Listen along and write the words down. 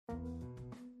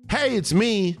Hey, it's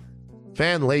me,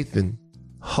 Van Lathan,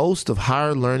 host of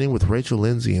Higher Learning with Rachel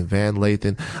Lindsay and Van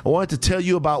Lathan. I wanted to tell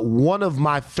you about one of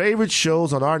my favorite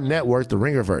shows on our network, The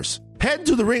Ringerverse. Head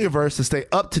into The Ringerverse to stay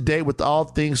up to date with all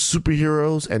things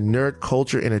superheroes and nerd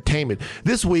culture entertainment.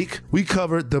 This week, we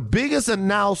covered the biggest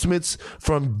announcements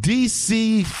from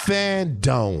DC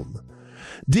Fandom.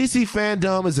 DC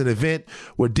Fandom is an event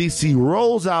where DC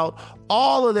rolls out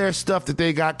all of their stuff that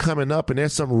they got coming up, and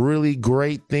there's some really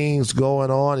great things going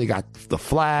on. You got The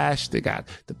Flash, they got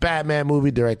the Batman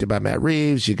movie directed by Matt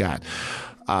Reeves, you got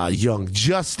Young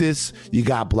Justice, you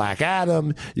got Black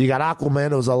Adam, you got Aquaman.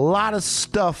 There was a lot of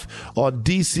stuff on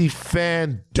DC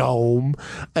Fandom,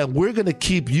 and we're going to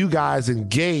keep you guys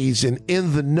engaged and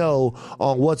in the know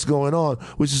on what's going on,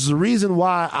 which is the reason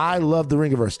why I love the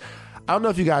Ringerverse. I don't know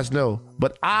if you guys know,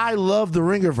 but I love the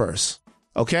Ringerverse,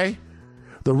 okay?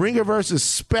 The Ringerverse is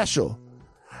special.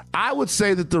 I would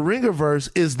say that the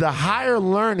Ringerverse is the Higher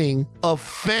Learning of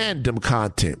fandom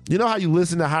content. You know how you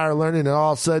listen to Higher Learning and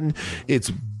all of a sudden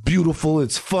it's beautiful,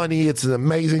 it's funny, it's an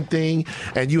amazing thing,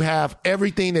 and you have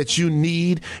everything that you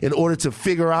need in order to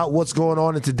figure out what's going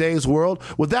on in today's world?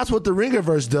 Well, that's what the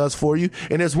Ringerverse does for you.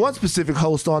 And there's one specific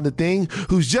host on the thing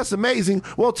who's just amazing.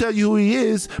 Won't tell you who he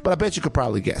is, but I bet you could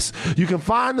probably guess. You can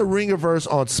find the Ringerverse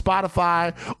on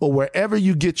Spotify or wherever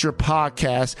you get your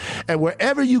podcasts. And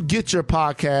wherever you get your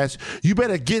podcast, you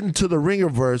better get into the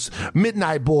Ringerverse.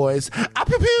 Midnight Boys. Ah,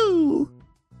 pew, pew.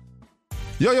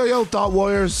 Yo, Thought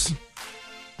Warriors.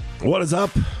 What is up?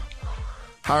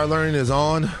 Higher Learning is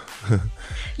on. Your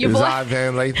it is voice. I,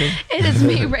 Van Lathan. It is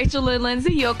me, Rachel Lynn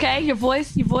Lindsay. You okay? Your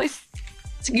voice.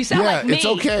 You sound like me. It's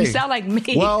okay. You sound like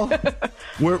me. Well,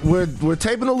 we're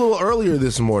taping a little earlier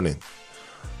this morning.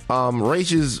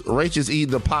 Rachel's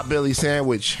eating a potbelly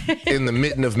sandwich in the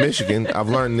mitten of Michigan. I've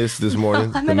learned this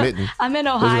morning. I'm in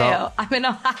Ohio. I'm in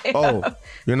Ohio. Oh,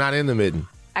 you're not in the mitten.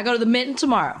 I go to the Mitten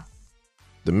tomorrow.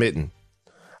 The mitten.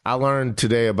 I learned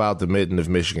today about the mitten of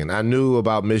Michigan. I knew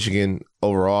about Michigan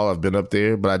overall. I've been up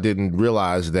there, but I didn't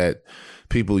realize that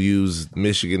people use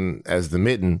Michigan as the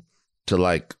mitten to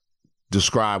like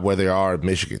describe where they are in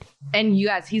Michigan. And you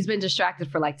guys, he's been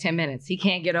distracted for like 10 minutes. He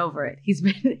can't get over it. He's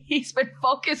been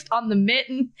focused on the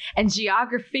mitten and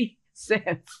geography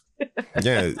since.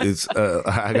 Yeah, it's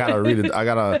I gotta read it. I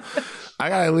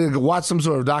gotta watch some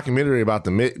sort of documentary about the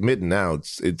mitten now.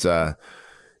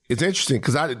 It's interesting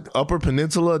because Upper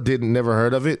Peninsula never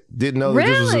heard of it. Didn't know that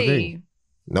this was a thing.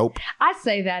 Nope. I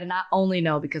say that, and I only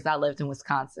know because I lived in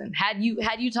Wisconsin. Had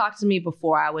you talked to me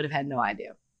before, I would have had no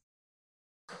idea.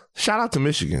 Shout out to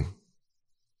Michigan.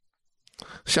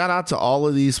 Shout out to all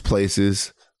of these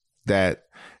places that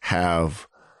have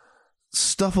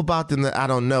stuff about them that I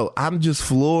don't know. I'm just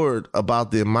floored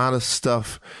about the amount of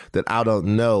stuff that I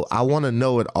don't know. I want to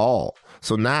know it all.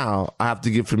 So now I have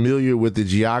to get familiar with the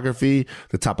geography,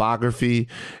 the topography,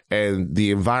 and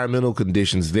the environmental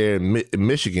conditions there in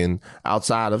Michigan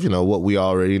outside of, what we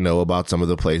already know about some of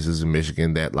the places in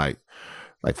Michigan that like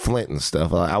Flint and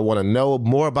stuff. I want to know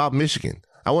more about Michigan.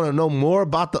 I want to know more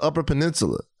about the Upper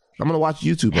Peninsula. I'm going to watch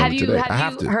YouTube on it today.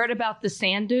 Have you heard about the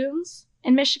sand dunes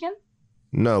in Michigan?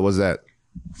 No, what's that?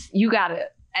 You got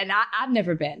it. And I've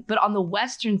never been, but on the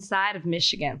western side of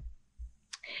Michigan,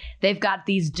 they've got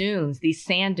these dunes, these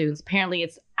sand dunes. Apparently,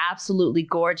 it's absolutely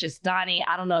gorgeous. Donnie,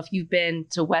 I don't know if you've been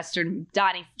to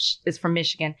Donnie is from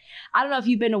Michigan. I don't know if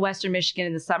you've been to Western Michigan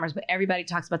in the summers, but everybody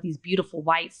talks about these beautiful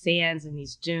white sands and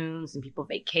these dunes, and people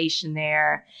vacation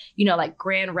there, like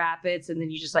Grand Rapids. And then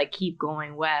you just like keep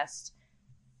going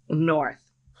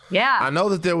north. Yeah. I know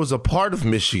that there was a part of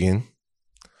Michigan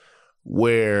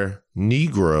where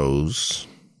Negroes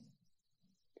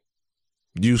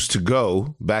used to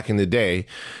go back in the day,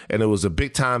 and it was a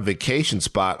big time vacation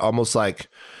spot, almost like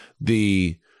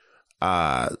the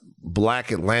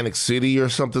Black Atlantic City or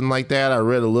something like that. I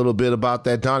read a little bit about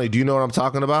that. Donnie, do you know what I'm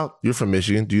talking about? You're from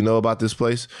Michigan. Do you know about this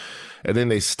place? And then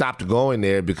they stopped going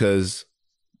there because,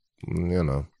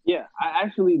 Yeah, I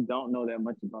actually don't know that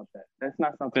much about that. That's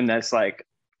not something that's like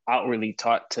outwardly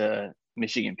taught to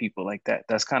Michigan people like that.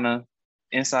 That's kind of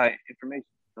inside information.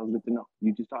 That was good to know.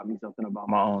 You just taught me something about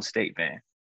my own state, man.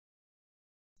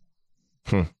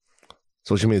 So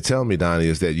what you mean to tell me, Donnie,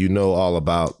 is that you know all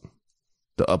about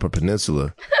the Upper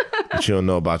Peninsula, but you don't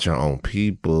know about your own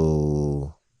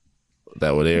people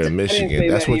that were there in Michigan.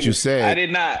 That's what you said. I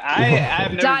did not.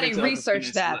 I've never Donnie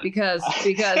researched that because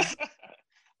I have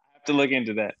to look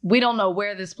into that. We don't know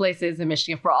where this place is in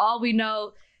Michigan. For all we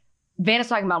know, Van is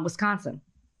talking about Wisconsin.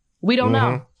 We don't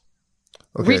know.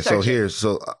 Okay, Research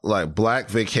so like Black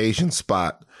Vacation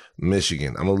Spot,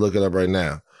 Michigan. I'm gonna look it up right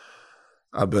now.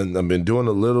 I've been doing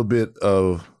a little bit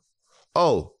of.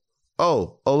 Oh,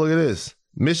 look at this.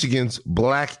 Michigan's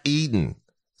Black Eden.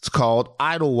 It's called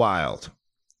Idlewild.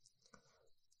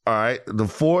 All right. The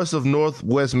forest of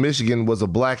Northwest Michigan was a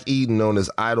Black Eden known as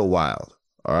Idlewild.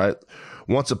 All right.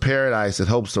 Once a paradise that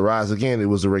hopes to rise again, it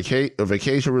was a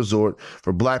vacation resort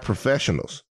for Black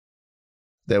professionals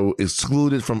that were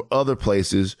excluded from other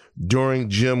places during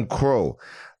Jim Crow.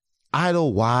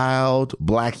 Idlewild,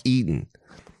 Black Eden.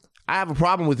 I have a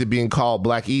problem with it being called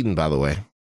Black Eden, by the way.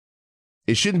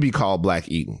 It shouldn't be called Black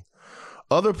Eden.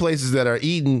 Other places that are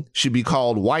Eden should be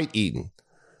called White Eden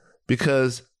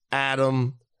because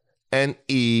Adam and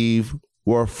Eve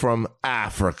were from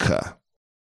Africa.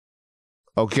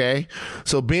 Okay?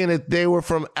 So being that they were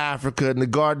from Africa and the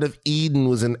Garden of Eden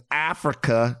was in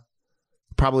Africa,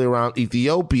 probably around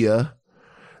Ethiopia,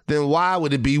 then why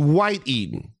would it be White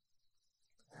Eden?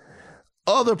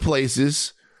 Other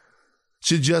places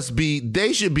should just be,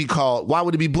 they should be called, why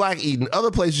would it be Black Eden?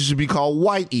 Other places should be called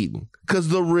White Eden because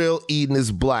the real Eden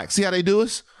is black. See how they do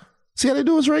us? See how they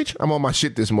do us, Rach? I'm on my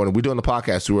shit this morning. We're doing the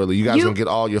podcast too early. You guys gonna get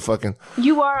all your fucking...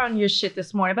 You are on your shit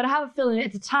this morning, but I have a feeling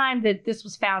at the time that this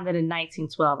was founded in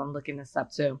 1912, I'm looking this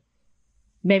up too.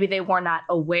 Maybe they were not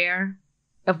aware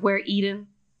of where Eden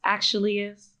actually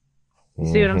is.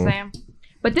 See what I'm saying?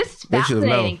 But this is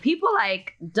fascinating. People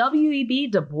like W.E.B.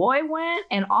 Du Bois went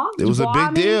and all... It was a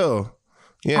big deal.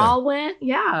 Yeah. All went,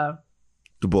 yeah.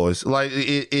 Du Bois. Like,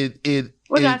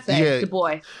 what did I say? Yeah. Du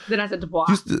Bois. Then I said Du Bois.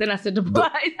 Then I said Du Bois.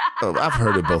 I've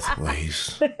heard it both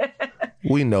ways.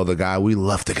 We know the guy. We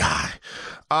love the guy.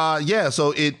 Yeah,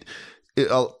 so it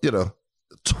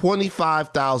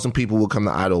 25,000 people will come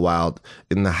to Idlewild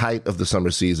in the height of the summer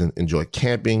season, enjoy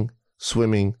camping,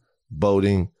 swimming,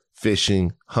 boating,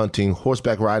 fishing, hunting,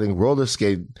 horseback riding, roller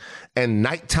skating, and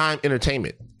nighttime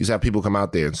entertainment. You just have people come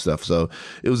out there and stuff. So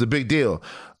it was a big deal.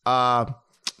 Other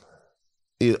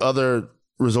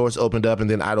resorts opened up and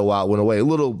then Idlewild went away. A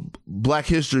little Black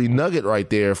history nugget right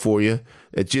there for you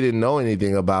that you didn't know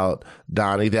anything about,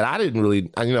 Donnie, that I didn't really,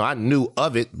 I knew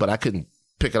of it, but I couldn't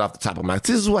pick it off the top of my head.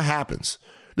 This is what happens.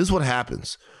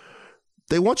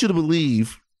 They want you to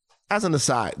believe, as an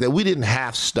aside, that we didn't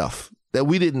have stuff, that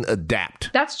we didn't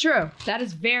adapt. That's true. That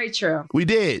is very true. We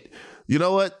did. You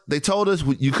know what? They told us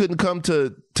you couldn't come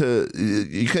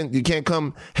you can't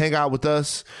come hang out with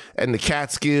us and the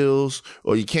Catskills,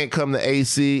 or you can't come to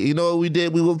AC. You know what we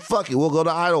did? We will fuck it. We'll go to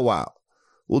Idlewild.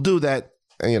 We'll do that.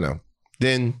 And,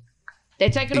 then they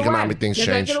take it economic away. things they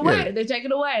change. Take it away. Yeah. They take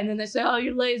it away. And then they say, oh,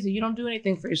 you're lazy. You don't do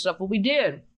anything for yourself. But we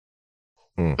did.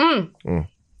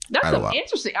 That's so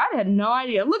interesting. I had no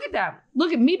idea. Look at that.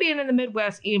 Look at me being in the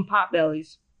Midwest eating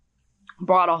Potbellies.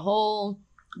 Brought a whole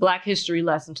Black history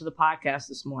lesson to the podcast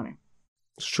this morning.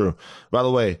 It's true. By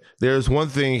the way, there's one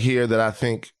thing here that I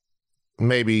think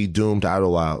may be doomed to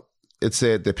Idlewild. It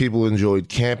said that people enjoyed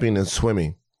camping and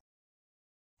swimming.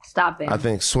 Stop, Van. I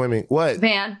think swimming. What?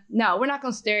 Van, no, we're not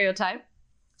going to stereotype.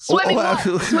 Swimming what?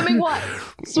 Swimming what?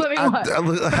 Swimming what?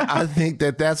 I think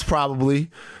that's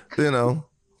probably,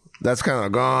 that's kind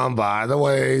of gone by the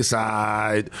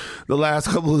wayside the last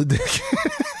couple of decades.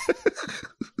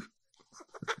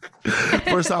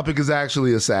 First topic is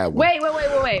actually a sad one.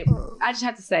 Wait. I just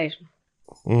have to say,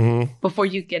 before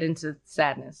you get into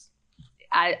sadness,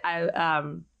 I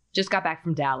just got back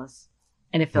from Dallas,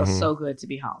 and it feels so good to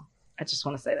be home. I just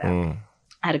want to say that.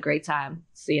 I had a great time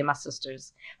seeing my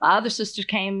sisters. My other sister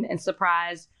came and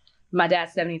surprised my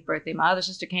dad's 70th birthday. My other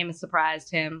sister came and surprised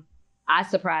him. I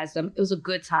surprised him. It was a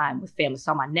good time with family.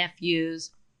 Saw my nephews,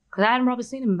 because I hadn't probably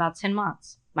seen him in about 10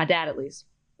 months. My dad, at least.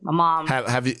 My mom.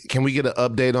 Have you? Can we get an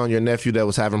update on your nephew that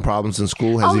was having problems in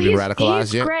school? Has he been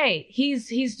radicalized yet? He's great.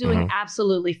 He's doing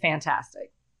absolutely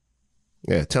fantastic.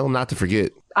 Yeah, tell him not to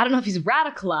forget. I don't know if he's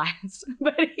radicalized,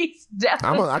 but he's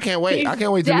definitely. I can't wait. I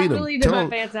can't wait to meet him. Definitely doing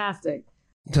fantastic.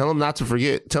 Tell him not to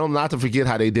forget. Tell him not to forget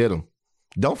how they did him.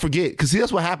 Don't forget, because see,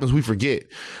 that's what happens. We forget.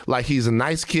 Like, he's a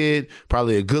nice kid,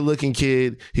 probably a good-looking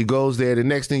kid. He goes there. The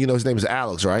next thing you know, his name is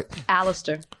Alex, right?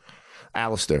 Alistair.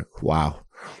 Wow.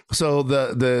 So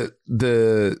the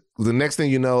next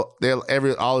thing you know,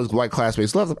 all his white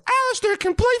classmates love him. Alistair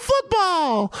can play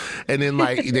football, and then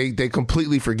like they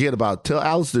completely forget about. Tell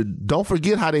Alistair, don't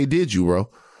forget how they did you, bro.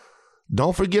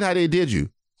 Don't forget how they did you.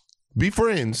 Be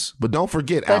friends, but don't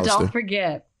forget, Alistair. Don't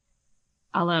forget.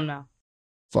 I'll let him know.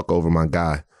 Fuck over my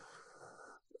guy.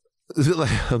 Is it like,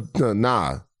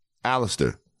 nah,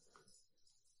 Alistair,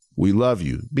 we love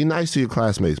you. Be nice to your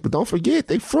classmates, but don't forget,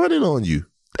 they fronted on you.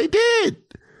 They did.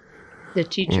 The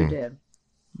teacher did.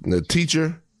 The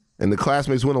teacher and the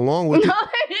classmates went along with it. No,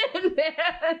 they didn't,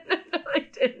 man. No, they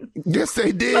didn't. Yes,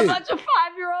 they did. A bunch of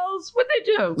 5-year-olds. What'd they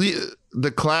do?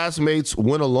 The classmates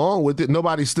went along with it.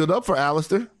 Nobody stood up for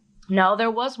Alistair. No,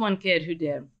 there was one kid who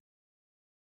did.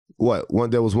 What?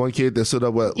 There was one kid that stood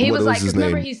up. What was was like, his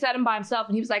remember name? he set him by himself,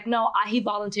 and he was like, no, he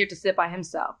volunteered to sit by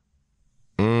himself.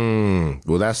 Well,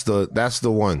 that's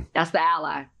the one. That's the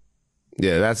ally.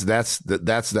 Yeah, that's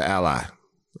the ally.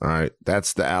 All right,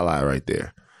 that's the ally right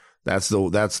there. That's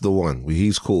the one.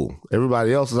 He's cool.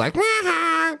 Everybody else is like,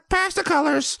 pass the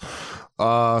colors.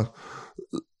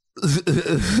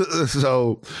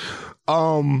 So,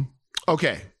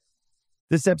 okay.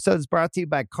 This episode is brought to you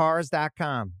by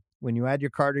Cars.com. When you add your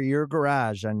car to your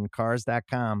garage on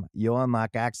Cars.com, you'll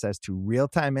unlock access to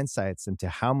real-time insights into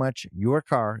how much your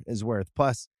car is worth.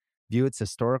 Plus, view its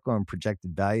historical and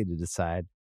projected value to decide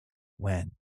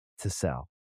when to sell.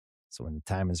 So when the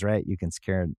time is right, you can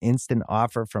secure an instant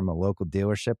offer from a local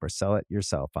dealership or sell it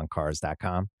yourself on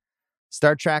Cars.com.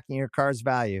 Start tracking your car's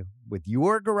value with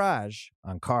your garage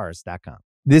on Cars.com.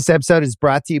 This episode is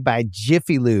brought to you by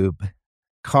Jiffy Lube.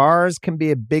 Cars can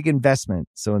be a big investment,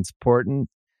 so it's important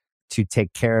to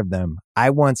take care of them. I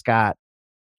once got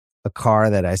a car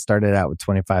that I started out with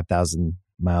 25,000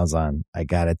 miles on. I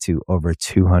got it to over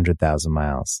 200,000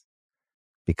 miles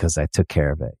because I took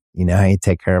care of it. You know how you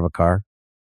take care of a car?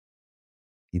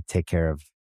 You take care of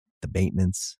the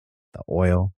maintenance, the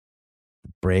oil,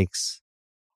 the brakes,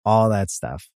 all that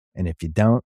stuff. And if you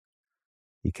don't,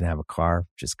 you can have a car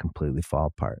just completely fall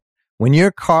apart. When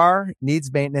your car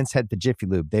needs maintenance, head to Jiffy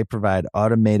Lube. They provide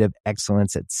automotive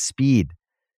excellence at speed.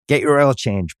 Get your oil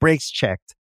change, brakes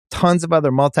checked, tons of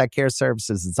other multi-care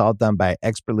services. It's all done by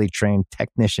expertly trained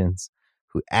technicians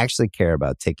who actually care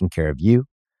about taking care of you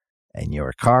and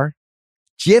your car.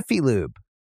 Jiffy Lube,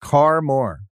 car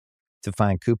more. To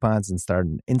find coupons and start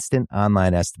an instant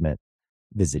online estimate,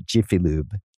 visit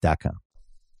jiffylube.com.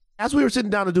 As we were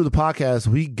sitting down to do the podcast,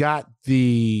 we got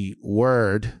the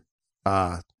word,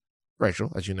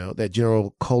 Rachel, as you know, that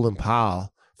General Colin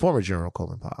Powell, former General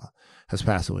Colin Powell, has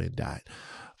passed away and died.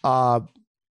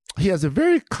 He has a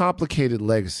very complicated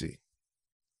legacy.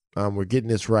 We're getting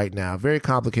this right now. Very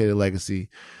complicated legacy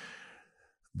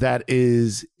that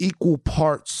is equal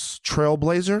parts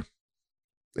trailblazer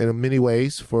in many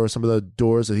ways for some of the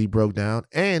doors that he broke down,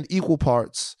 and equal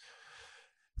parts,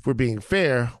 if we're being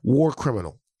fair, war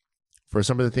criminal for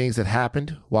some of the things that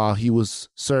happened while he was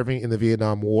serving in the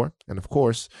Vietnam War, and of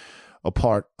course, a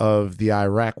part of the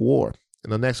Iraq War. In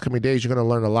the next coming days, you're going to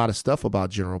learn a lot of stuff about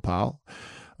General Powell,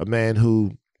 a man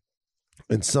who,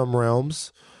 in some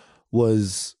realms,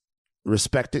 was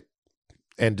respected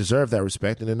and deserved that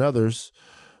respect, and in others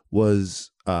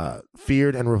was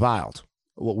feared and reviled.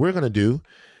 What we're going to do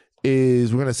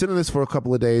is we're going to sit on this for a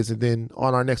couple of days, and then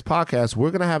on our next podcast, we're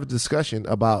going to have a discussion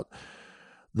about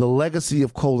the legacy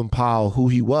of Colin Powell, who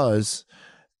he was,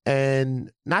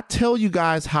 and not tell you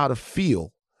guys how to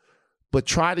feel, but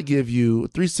try to give you a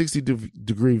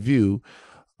 360-degree view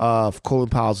of Colin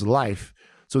Powell's life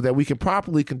so that we can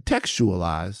properly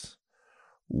contextualize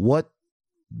what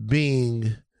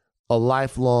being a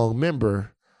lifelong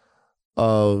member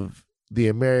of the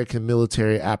American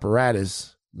military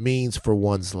apparatus means for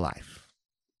one's life.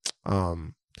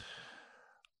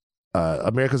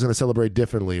 America's going to celebrate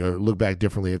differently or look back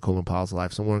differently at Colin Powell's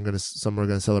life. Some are going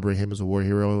to celebrate him as a war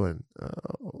hero and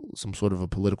some sort of a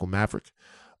political maverick.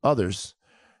 Others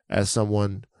as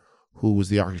someone who was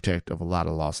the architect of a lot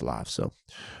of lost lives. So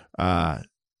there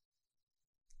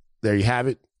you have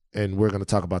it. And we're going to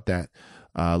talk about that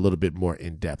a little bit more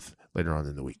in depth later on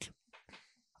in the week.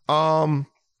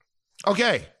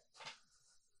 Okay.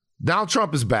 Donald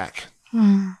Trump is back.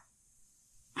 Did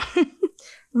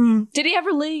he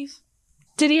ever leave?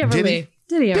 Did he leave?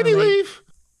 Did he leave?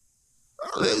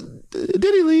 Did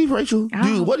he leave, Rachel?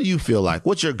 Dude, what do you feel like?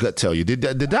 What's your gut tell you?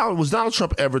 Was Donald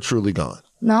Trump ever truly gone?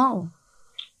 No,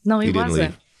 he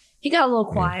wasn't. Leave. He got a little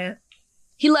quiet.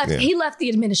 He left. Yeah. He left the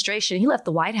administration. He left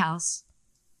the White House.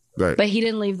 Right. But he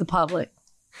didn't leave the public.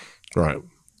 Right.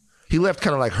 He left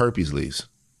kind of like herpes leaves.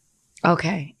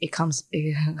 Okay, it comes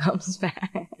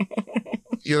back.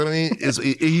 You know what I mean?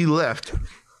 He left.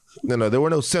 No, there were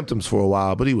no symptoms for a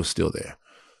while, but he was still there.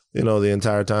 The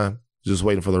entire time, just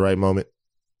waiting for the right moment,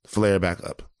 flare back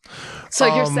up. So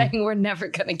you're saying we're never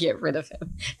going to get rid of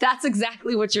him? That's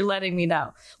exactly what you're letting me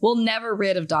know. We'll never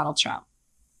rid of Donald Trump.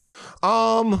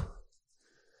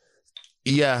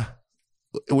 Yeah,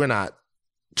 we're not.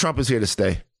 Trump is here to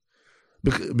stay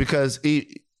because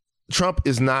Trump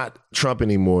is not Trump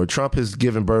anymore. Trump has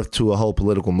given birth to a whole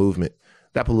political movement.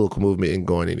 That political movement isn't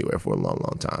going anywhere for a long,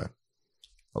 long time.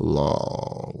 A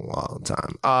long, long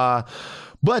time.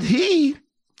 But he,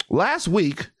 last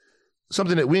week,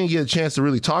 something that we didn't get a chance to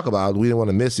really talk about, we didn't want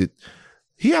to miss it.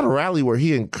 He had a rally where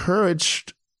he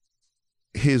encouraged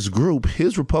his group,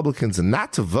 his Republicans,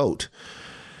 not to vote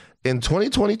in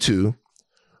 2022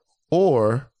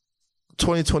 or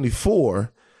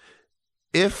 2024,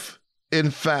 if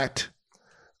in fact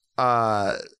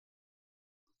the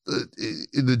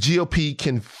GOP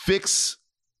can fix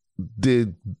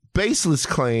the baseless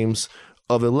claims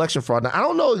of election fraud. Now, I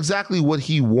don't know exactly what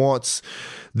he wants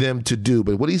them to do,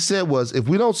 but what he said was, if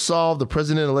we don't solve the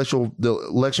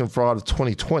election fraud of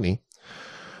 2020,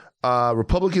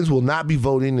 Republicans will not be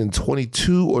voting in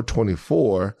 22 or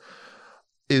 24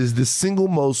 is the single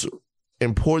most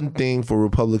important thing for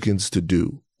Republicans to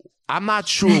do. I'm not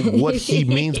sure what he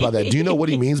means by that. Do you know what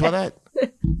he means by that?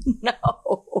 No,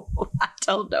 I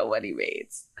don't know what he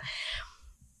means.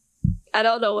 I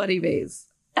don't know what he means.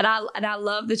 And I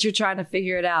love that you're trying to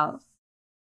figure it out.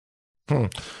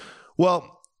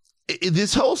 Well,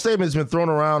 this whole statement has been thrown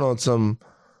around on some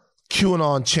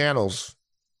QAnon channels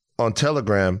on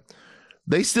Telegram.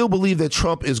 They still believe that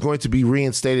Trump is going to be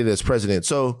reinstated as president.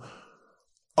 So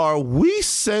are we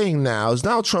saying now, is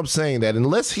Donald Trump saying that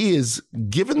unless he is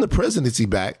given the presidency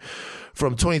back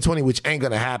from 2020, which ain't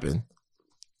going to happen,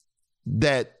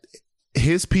 that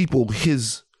his people,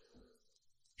 his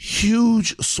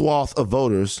huge swath of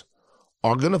voters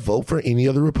are going to vote for any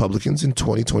other Republicans in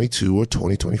 2022 or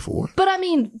 2024? But I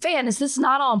mean, Van, is this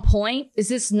not on point? Is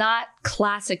this not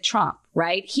classic Trump,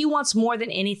 right? He wants more than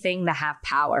anything to have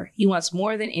power. He wants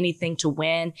more than anything to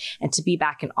win and to be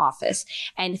back in office.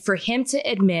 And for him to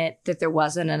admit that there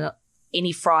wasn't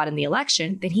any fraud in the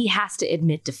election, then he has to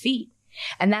admit defeat.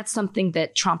 And that's something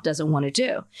that Trump doesn't want to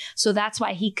do. So that's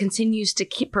why he continues to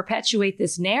perpetuate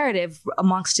this narrative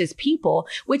amongst his people,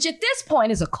 which at this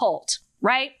point is a cult,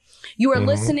 right? You are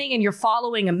listening and you're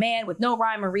following a man with no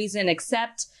rhyme or reason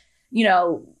except,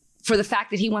 for the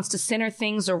fact that he wants to center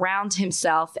things around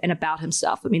himself and about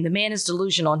himself. I mean, the man is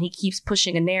delusional and he keeps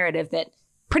pushing a narrative that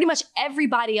pretty much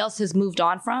everybody else has moved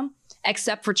on from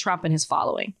except for Trump and his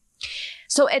following.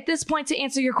 So at this point, to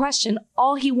answer your question,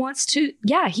 all he wants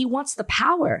he wants the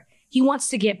power. He wants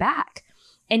to get back.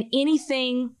 And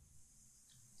anything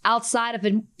outside of,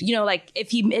 like if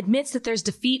he admits that there's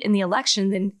defeat in the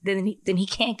election, then he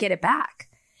can't get it back.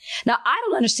 Now, I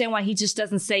don't understand why he just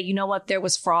doesn't say, you know what, there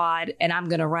was fraud and I'm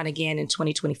going to run again in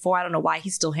 2024. I don't know why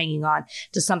he's still hanging on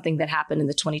to something that happened in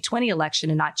the 2020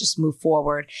 election and not just move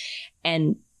forward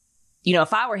and,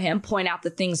 if I were him, point out the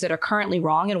things that are currently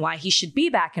wrong and why he should be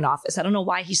back in office. I don't know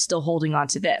why he's still holding on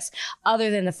to this,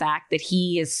 other than the fact that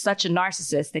he is such a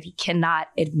narcissist that he cannot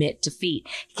admit defeat.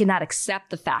 He cannot accept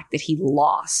the fact that he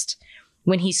lost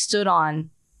when he stood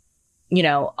on,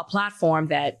 a platform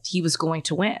that he was going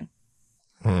to win.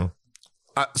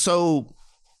 So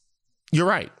you're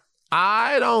right.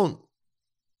 I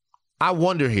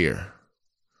wonder here.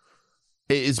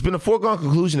 It's been a foregone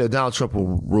conclusion that Donald Trump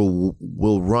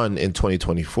will run in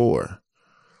 2024.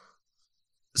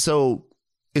 So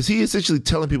is he essentially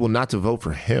telling people not to vote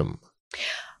for him?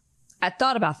 I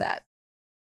thought about that.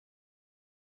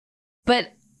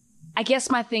 But I guess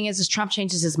my thing is Trump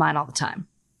changes his mind all the time.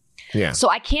 Yeah. So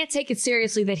I can't take it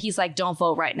seriously that he's like, don't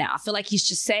vote right now. I feel like he's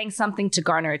just saying something to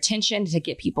garner attention, to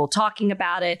get people talking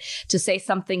about it, to say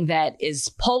something that is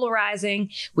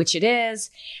polarizing, which it is.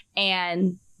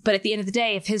 But at the end of the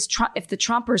day, if the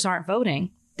Trumpers aren't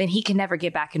voting, then he can never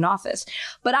get back in office.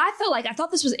 But I thought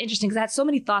this was interesting because I had so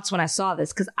many thoughts when I saw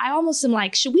this, because I almost am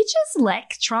like, should we just let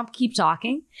Trump keep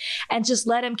talking and just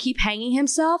let him keep hanging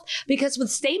himself? Because with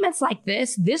statements like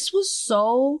this was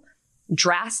so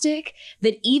drastic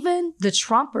that even the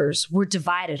Trumpers were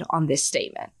divided on this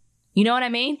statement. You know what I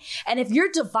mean? And if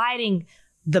you're dividing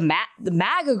the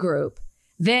MAGA group,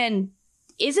 then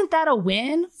isn't that a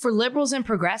win for liberals and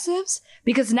progressives?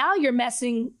 Because now you're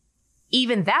messing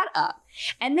even that up.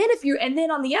 And then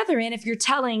on the other end, if you're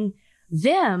telling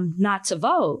them not to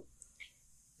vote,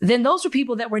 then those were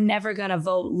people that were never going to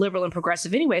vote liberal and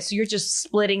progressive anyway. So you're just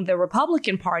splitting the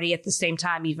Republican Party at the same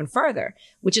time even further,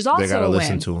 which is also they gotta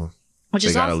listen to him.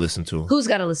 They gotta listen to him. Who's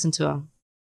got to listen to him?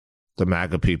 The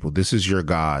MAGA people. This is your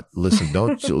God. Listen,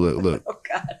 don't look. Oh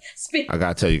God! I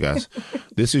gotta tell you guys,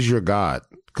 this is your God.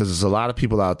 Because there's a lot of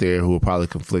people out there who are probably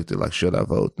conflicted, like, should I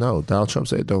vote? No, Donald Trump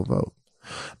said don't vote.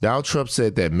 Donald Trump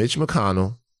said that Mitch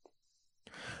McConnell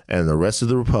and the rest of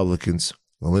the Republicans,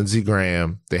 Lindsey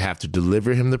Graham, they have to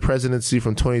deliver him the presidency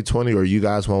from 2020 or you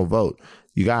guys won't vote.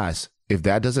 You guys, if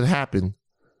that doesn't happen,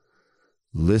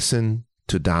 listen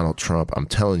to Donald Trump. I'm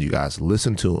telling you guys,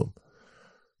 listen to him.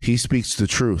 He speaks the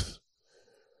truth.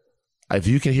 If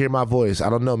you can hear my voice, I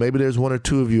don't know, maybe there's one or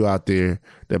two of you out there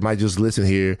that might just listen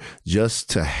here just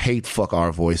to hate fuck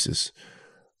our voices.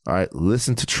 All right,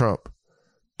 listen to Trump.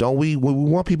 Don't we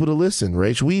want people to listen,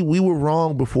 Rach? We were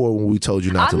wrong before when we told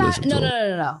you not to listen to him.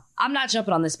 No. I'm not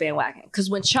jumping on this bandwagon because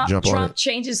when Trump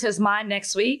changes his mind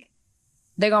next week,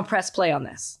 they're going to press play on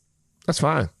this. That's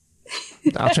fine.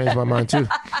 I'll change my mind too.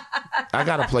 I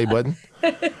got a play button.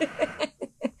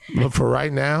 But for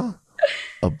right now,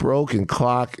 a broken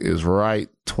clock is right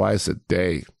twice a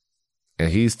day. And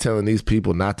he's telling these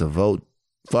people not to vote.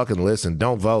 Fucking listen,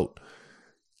 don't vote.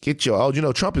 Get your,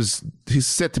 Trump he's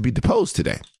set to be deposed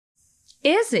today.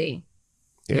 Is he?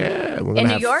 Yeah. We're going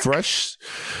to have New York? Fresh.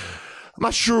 I'm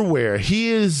not sure where. He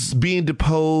is being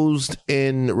deposed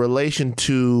in relation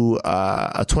to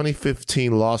a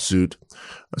 2015 lawsuit.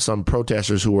 Some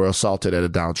protesters who were assaulted at a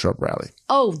Donald Trump rally.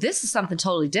 Oh, this is something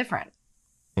totally different.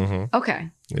 Mm-hmm. Okay.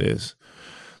 It is.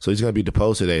 So he's going to be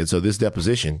deposed today. And so this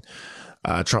deposition,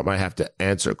 Trump might have to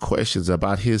answer questions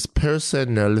about his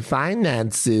personal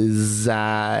finances,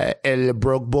 El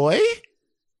Broke Boy.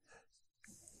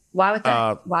 Why would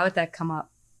that come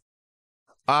up?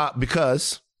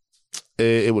 Because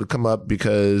it would come up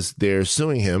because they're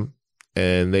suing him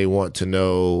and they want to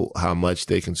know how much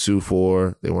they can sue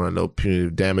for. They want to know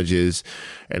punitive damages,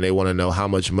 and they want to know how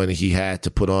much money he had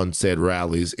to put on said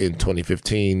rallies in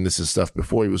 2015. This is stuff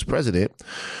before he was president.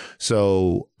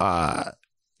 So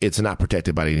it's not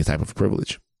protected by any type of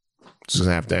privilege. So he's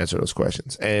going to have to answer those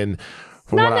questions. And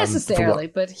not necessarily,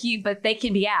 but they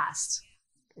can be asked.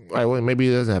 Right, well, maybe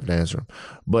he doesn't have to answer them.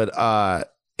 But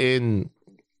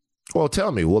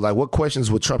tell me. Well, like, what questions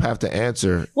would Trump have to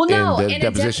answer in the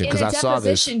deposition? Because I saw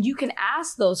this. You can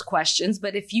ask those questions,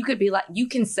 but if you could be like, you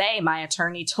can say, my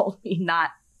attorney told me not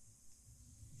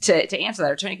to answer that.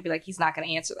 Our attorney could be like, he's not going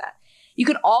to answer that. You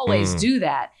can always do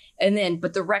that.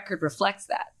 But the record reflects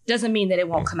that. Doesn't mean that it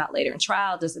won't come out later in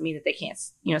trial. Doesn't mean that they can't,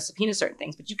 subpoena certain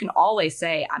things. But you can always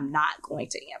say, I'm not going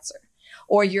to answer.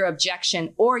 Or your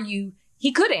objection,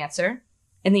 he could answer,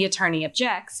 and the attorney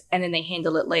objects, and then they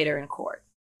handle it later in court.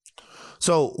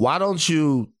 So why don't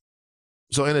you,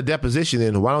 in a deposition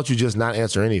then, why don't you just not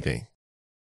answer anything?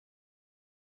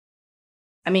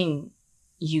 I mean,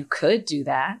 you could do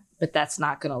that, but that's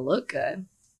not going to look good.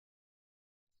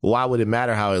 Why would it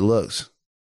matter how it looks?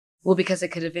 Well, because it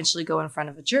could eventually go in front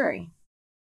of a jury.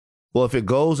 Well, if it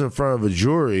goes in front of a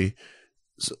jury,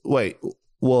 the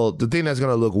thing that's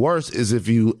going to look worse is if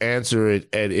you answer it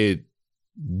and it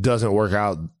doesn't work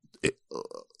out.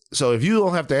 So if you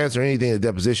don't have to answer anything in a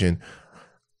deposition,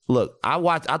 look, I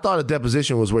thought a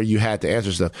deposition was where you had to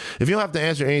answer stuff. If you don't have to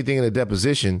answer anything in a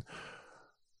deposition,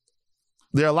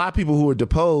 there are a lot of people who are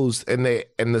deposed and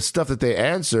the stuff that they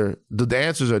answer, the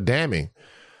answers are damning.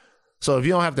 So if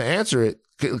you don't have to answer it,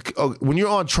 when you're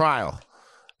on trial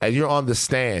and you're on the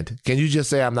stand, can you just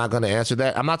say, I'm not going to answer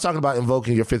that? I'm not talking about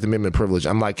invoking your Fifth Amendment privilege.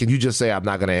 I'm like, can you just say, I'm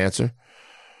not going to answer?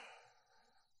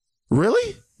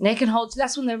 Really? They can hold,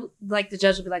 that's when they're like, the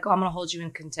judge will be like, oh, I'm going to hold you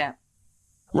in contempt.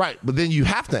 Right. But then you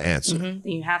have to answer. Mm-hmm.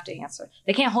 Then you have to answer.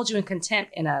 They can't hold you in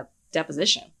contempt in a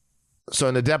deposition. So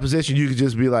in a deposition, you could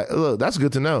just be like, look, that's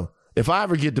good to know. If I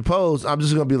ever get deposed, I'm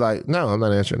just going to be like, no, I'm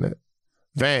not answering that.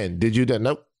 Van, did you that?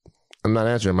 Nope. I'm not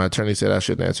answering. My attorney said I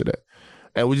shouldn't answer that.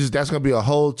 And that's going to be a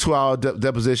whole 2-hour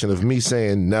deposition of me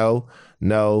saying no.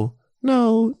 And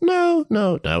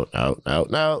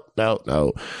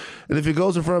if it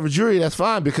goes in front of a jury, that's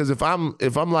fine, because if I'm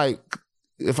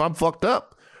fucked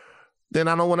up, then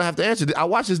I don't want to have to answer. I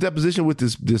watched this deposition with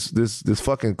this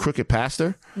fucking crooked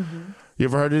pastor. Mm-hmm. You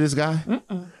ever heard of this guy?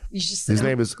 His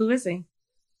name is, who is he?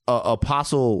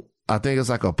 Apostle. I think it's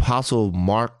like Apostle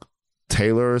Mark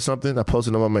Taylor or something. I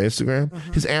posted him on my Instagram.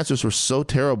 Mm-hmm. His answers were so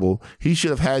terrible. He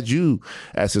should have had you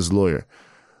as his lawyer,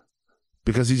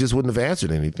 because he just wouldn't have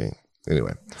answered anything.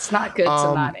 Anyway, it's not good to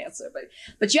not answer,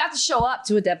 but you have to show up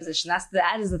to a deposition.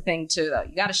 That is the thing too, though.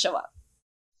 You got to show up.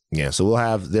 Yeah, so we'll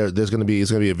have it's going to be a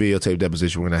videotape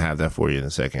deposition. We're going to have that for you in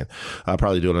a second. I'll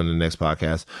probably do it on the next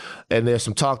podcast. And there's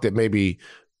some talk that maybe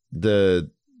the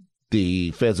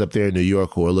feds up there in New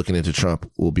York who are looking into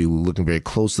Trump will be looking very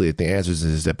closely at the answers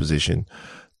in his deposition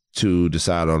to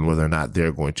decide on whether or not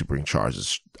they're going to bring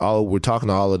charges. We're talking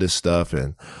to all of this stuff,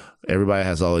 and everybody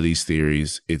has all of these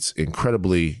theories. It's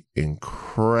incredibly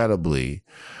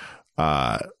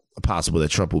possible that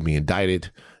Trump will be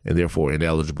indicted and therefore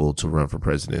ineligible to run for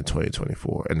president in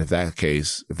 2024. And if that's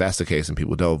the case and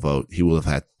people don't vote, he will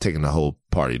have taken the whole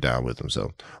party down with him.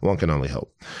 So one can only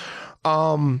hope.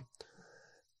 We're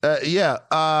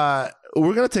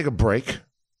going to take a break.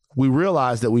 We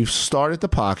realize that we've started the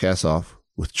podcast off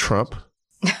with Trump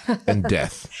and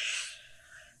death.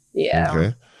 Yeah.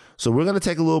 Okay. So we're going to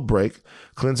take a little break,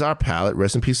 cleanse our palate.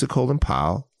 Rest in peace to Colin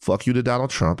Powell. Fuck you to Donald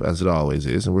Trump, as it always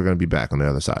is. And we're going to be back on the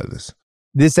other side of this.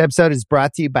 This episode is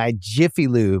brought to you by Jiffy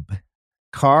Lube.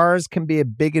 Cars can be a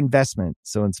big investment,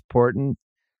 so it's important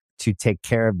to take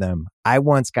care of them. I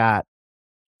once got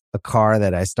a car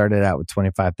that I started out with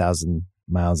 25,000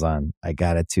 miles on. I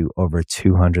got it to over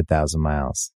 200,000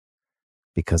 miles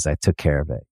because I took care of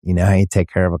it. You know how you take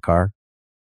care of a car?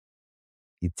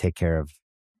 You take care of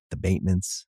the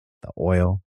maintenance, the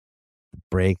oil, the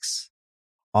brakes,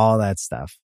 all that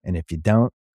stuff. And if you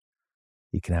don't,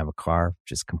 you can have a car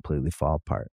just completely fall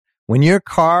apart. When your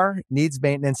car needs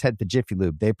maintenance, head to Jiffy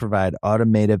Lube. They provide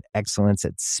automotive excellence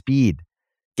at speed.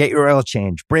 Get your oil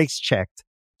change, brakes checked,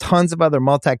 tons of other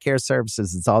multi-care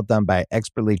services. It's all done by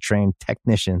expertly trained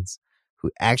technicians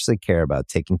who actually care about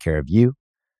taking care of you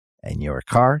and your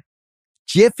car.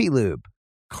 Jiffy Lube,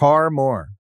 car more.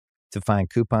 To find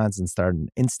coupons and start an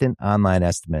instant online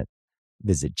estimate,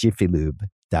 visit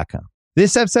jiffylube.com.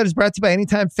 This episode is brought to you by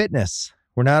Anytime Fitness.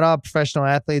 We're not all professional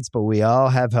athletes, but we all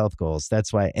have health goals.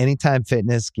 That's why Anytime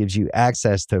Fitness gives you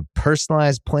access to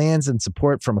personalized plans and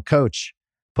support from a coach.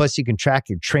 Plus, you can track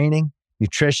your training,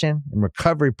 nutrition, and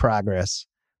recovery progress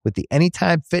with the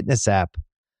Anytime Fitness app,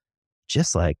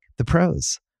 just like the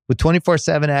pros. With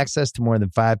 24/7 access to more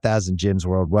than 5,000 gyms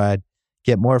worldwide,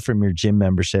 get more from your gym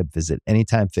membership. Visit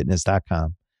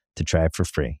anytimefitness.com to try it for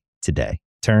free today.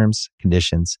 Terms,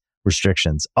 conditions,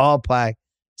 restrictions all apply.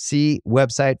 See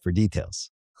website for details.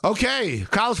 Okay,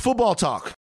 college football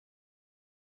talk.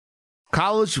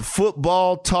 College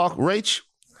football talk. Rach,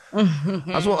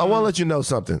 I want to let you know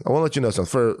something. I want to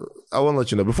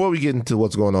let you know before we get into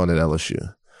what's going on at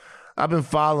LSU. I've been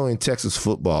following Texas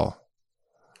football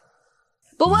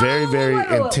very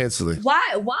intensely.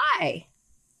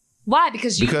 Why?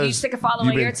 Because you sick of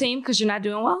following your team because you're not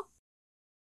doing well?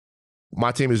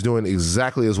 My team is doing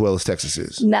exactly as well as Texas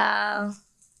is. No.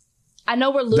 I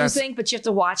know we're losing, but you have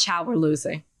to watch how we're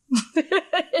losing.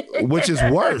 Which is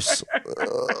worse.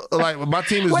 Like my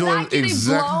team is we're doing not getting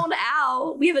blown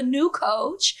out. We have a new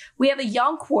coach. We have a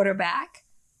young quarterback.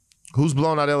 Who's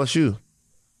blown out LSU?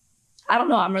 I don't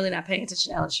know. I'm really not paying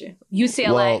attention to LSU.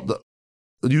 UCLA. Well,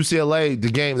 UCLA,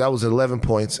 the game, that was 11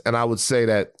 points. And I would say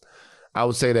that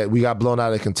we got blown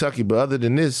out of Kentucky. But other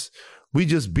than this, we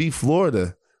just beat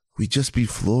Florida. We just beat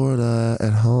Florida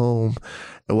at home.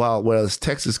 And whereas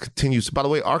Texas continues. By the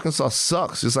way, Arkansas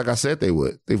sucks, just like I said they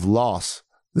would. They've lost.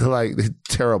 They're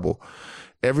terrible.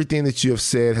 Everything that you have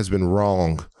said has been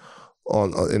wrong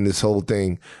in this whole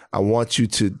thing. I want you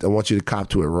to cop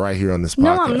to it right here on this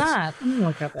podcast. No, I'm not. Let me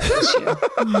look up that issue.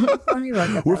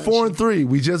 We're 4-3.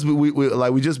 We just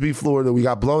beat Florida. We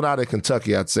got blown out of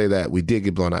Kentucky. I'd say that we did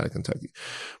get blown out of Kentucky.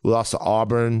 We lost to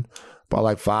Auburn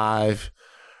by 5.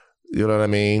 You know what I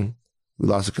mean? We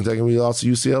lost to Kentucky. We lost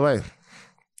to UCLA.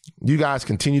 You guys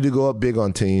continue to go up big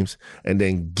on teams and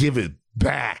then give it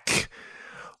back.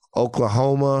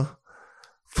 Oklahoma,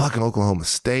 fucking Oklahoma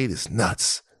State is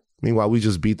nuts. Meanwhile, we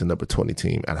just beat the number 20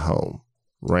 team at home.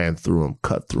 Ran through them,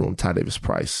 cut through them. Ty Davis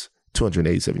Price,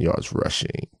 287 yards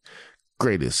rushing.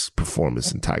 Greatest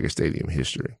performance in Tiger Stadium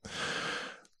history.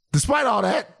 Despite all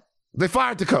that, they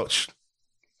fired the coach.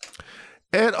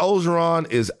 Ed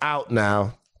Orgeron is out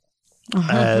now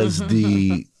as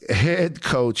the head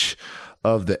coach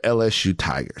of the LSU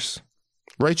Tigers.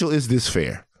 Rachel, is this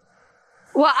fair?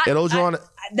 Well, Ed Orgeron,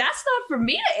 that's not for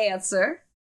me to answer.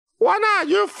 Why not?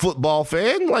 You're a football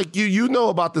fan. You know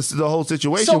about the whole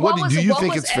situation. So what do you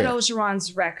think it's fair? What was Ed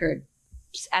Orgeron's record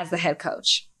as the head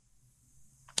coach?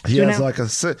 He has like a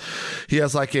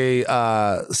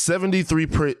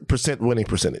 73% winning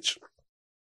percentage.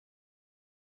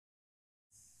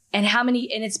 And how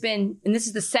many? And this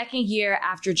is the second year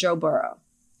after Joe Burrow.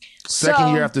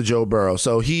 Second year after Joe Burrow.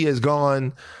 So he has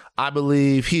gone, I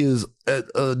believe he is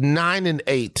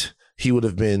 9-8 he would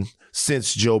have been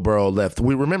since Joe Burrow left.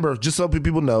 We remember, just so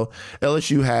people know,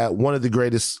 LSU had one of the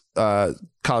greatest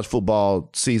college football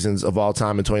seasons of all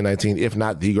time in 2019, if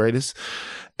not the greatest.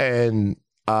 And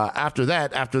after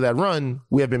that run,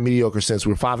 we have been mediocre since.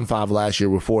 We were 5-5 last year.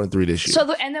 We're 4-3 this year.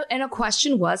 So and a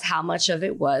question was, how much of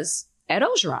it was Ed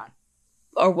Orgeron?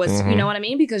 Or was, you know what I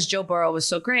mean? Because Joe Burrow was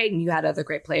so great and you had other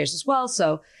great players as well.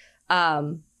 So,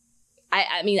 I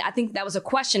think that was a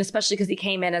question, especially because he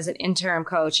came in as an interim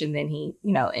coach and then he,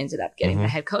 ended up getting the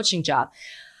head coaching job.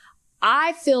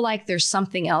 I feel like there's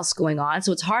something else going on.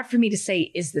 So it's hard for me to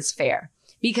say, is this fair?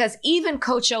 Because even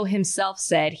Coach O himself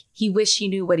said he wished he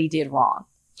knew what he did wrong.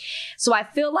 So I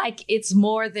feel like it's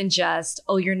more than just,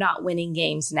 you're not winning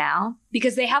games now,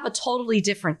 because they have a totally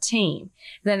different team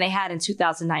than they had in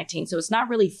 2019. So it's not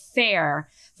really fair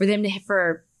for them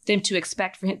to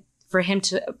expect for him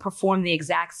to perform the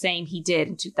exact same he did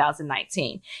in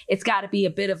 2019. It's got to be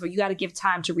you got to give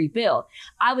time to rebuild.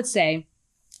 I would say,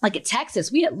 like at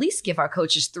Texas, we at least give our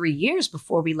coaches 3 years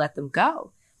before we let them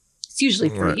go. It's usually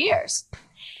 3 years.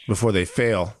 before they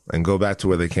fail and go back to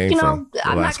where they came from.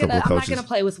 I'm not gonna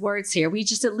play with words here. We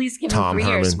just at least give him 3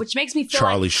 years, which makes me feel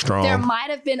Charlie like Strong. There might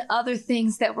have been other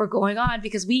things that were going on,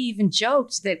 because we even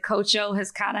joked that Coach O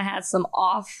has kind of had some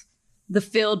off the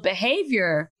field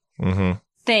behavior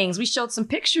things. We showed some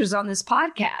pictures on this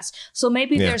podcast. So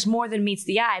maybe there's more than meets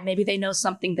the eye. Maybe they know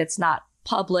something that's not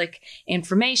public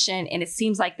information, and it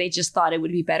seems like they just thought it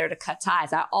would be better to cut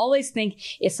ties. I always think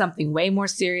it's something way more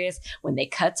serious when they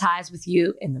cut ties with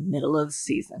you in the middle of the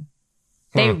season.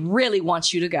 They really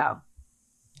want you to go.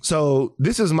 So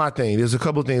this is my thing. There's a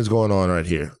couple of things going on right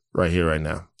here, right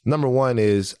now. Number one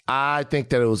is, I think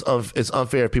that it's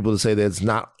unfair for people to say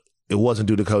that it wasn't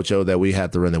due to Coach O that we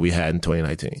had the run that we had in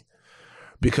 2019,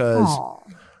 because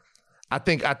I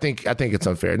think it's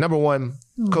unfair. Number one,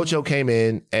 Coach O came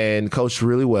in and coached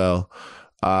really well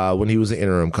when he was the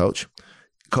interim coach.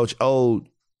 Coach O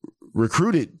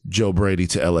recruited Joe Brady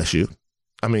to LSU.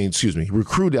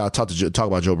 Recruited. I'll talk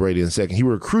about Joe Brady in a second. He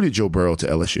recruited Joe Burrow to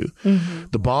LSU.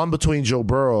 The bond between Joe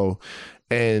Burrow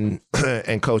and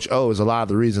Coach O is a lot of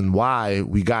the reason why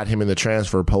we got him in the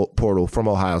transfer portal from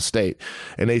Ohio State,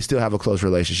 and they still have a close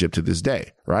relationship to this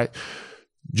day, right?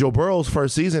 Joe Burrow's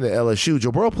first season at LSU,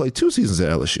 Joe Burrow played 2 seasons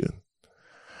at LSU.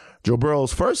 Joe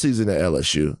Burrow's first season at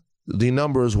LSU, the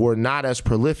numbers were not as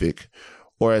prolific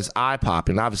or as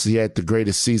eye-popping. Obviously, he had the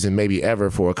greatest season maybe ever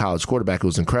for a college quarterback. It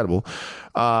was incredible.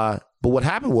 But what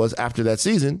happened was, after that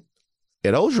season,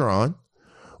 Ed Orgeron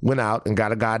went out and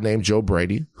got a guy named Joe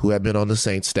Brady, who had been on the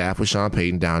Saints staff with Sean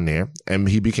Payton down there, and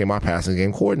he became our passing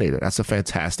game coordinator. That's a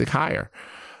fantastic hire,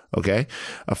 okay?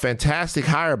 A fantastic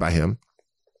hire by him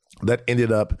that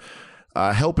ended up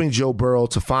helping Joe Burrow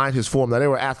to find his form. Now,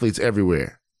 there were athletes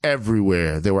everywhere.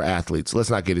 Everywhere there were athletes. Let's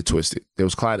not get it twisted. There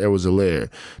was Clyde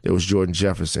Edwards-Helaire. There was Jordan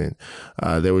Jefferson.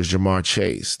 There was Jamar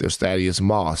Chase. There was Thaddeus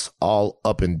Moss, all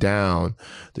up and down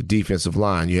the defensive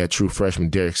line. You had true freshman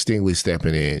Derek Stingley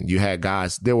stepping in. You had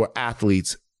guys. There were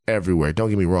athletes everywhere. Don't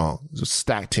get me wrong. It was a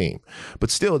stacked team. But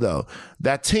still, though,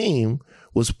 that team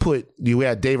was you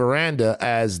had Dave Aranda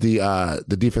as the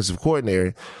defensive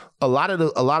coordinator. A lot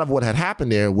of what had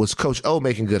happened there was Coach O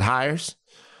making good hires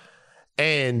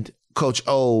and Coach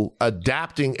O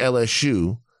adapting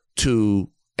LSU to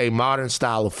a modern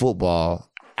style of football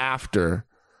after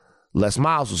Les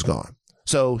Miles was gone.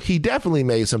 So he definitely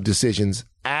made some decisions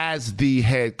as the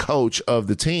head coach of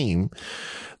the team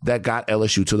that got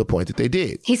LSU to the point that they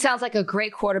did. He sounds like a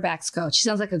great quarterbacks coach. He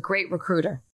sounds like a great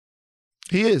recruiter.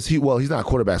 He is. He's not a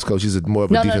quarterbacks coach. He's more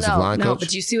of a defensive line coach. No,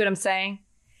 but you see what I'm saying?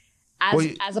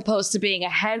 As opposed to being a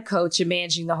head coach and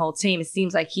managing the whole team, it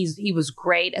seems like he was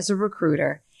great as a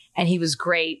recruiter, and he was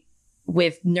great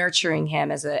with nurturing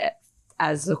him as a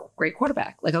great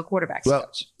quarterback, like a quarterback's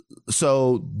coach.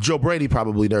 So Joe Brady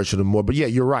probably nurtured him more. But yeah,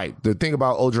 you're right. The thing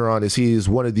about Orgeron is he is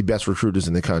one of the best recruiters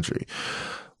in the country.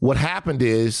 What happened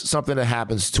is something that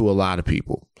happens to a lot of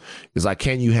people is like,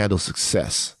 can you handle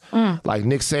success? Like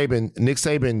Nick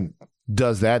Saban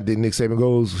does that. Then Nick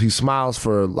Saban he smiles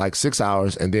for like 6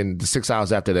 hours, and then the 6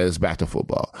 hours after that is back to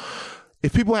football.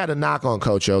 If people had a knock on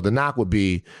Coach O, the knock would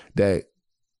be that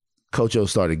Coach O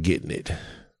started getting it.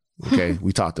 Okay,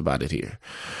 we talked about it here.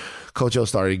 Coach O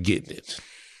started getting it.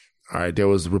 All right, there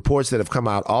was reports that have come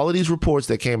out. All of these reports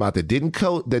that came out that didn't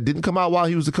come out while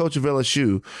he was the coach of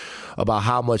LSU about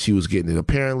how much he was getting it.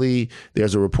 Apparently,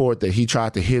 there's a report that he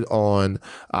tried to hit on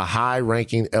a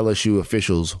high-ranking LSU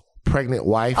official's pregnant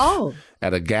wife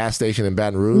at a gas station in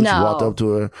Baton Rouge. No. He walked up to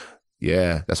her.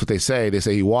 Yeah, that's what they say. They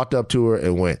say he walked up to her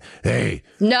and went, "Hey,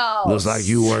 no, looks like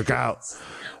you work out."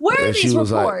 Where are these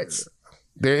reports?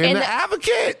 They're in the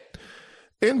Advocate,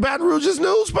 in Baton Rouge's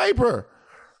newspaper.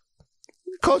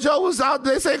 Coach O was out.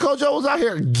 They say Coach O was out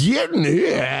here getting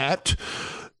it.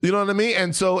 You know what I mean?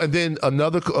 And then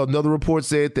another report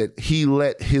said that he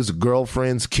let his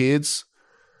girlfriend's kids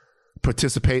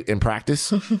participate in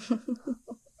practice.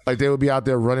 Like they would be out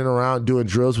there running around doing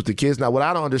drills with the kids. Now, what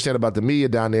I don't understand about the media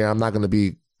down there, I'm not going to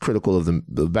be critical of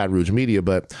the Baton Rouge media,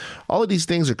 but all of these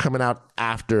things are coming out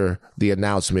after the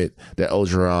announcement that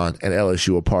Orgeron and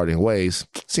LSU are parting ways.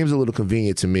 Seems a little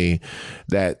convenient to me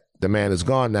that the man is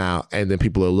gone now, and then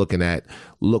people are looking at,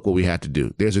 look what we had to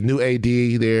do. There's a new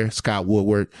AD there, Scott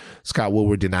Woodward. Scott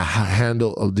Woodward did not hire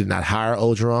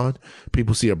Orgeron.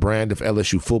 People see a brand of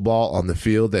LSU football on the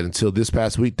field that until this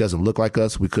past week doesn't look like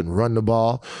us. We couldn't run the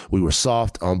ball. We were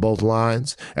soft on both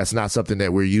lines. That's not something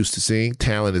that we're used to seeing.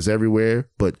 Talent is everywhere,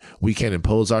 but we can't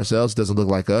impose ourselves. Doesn't look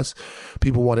like us.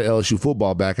 People wanted LSU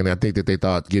football back, and I think that they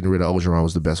thought getting rid of Orgeron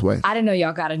was the best way. I didn't know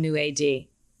y'all got a new AD.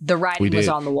 The writing was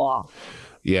on the wall.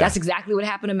 Yeah. That's exactly what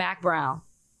happened to Mac Brown.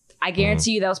 I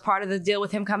guarantee you that was part of the deal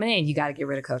with him coming in. You got to get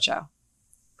rid of Coach O.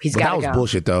 He's got to go. That was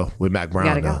bullshit, though, with Mack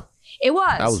Brown. Go. It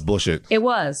was. That was bullshit. It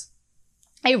was.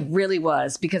 It really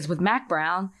was. Because with Mack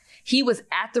Brown, he was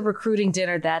at the recruiting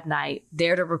dinner that night,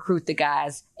 there to recruit the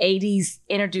guys. AD's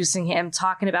introducing him,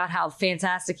 talking about how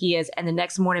fantastic he is. And the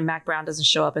next morning, Mack Brown doesn't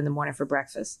show up in the morning for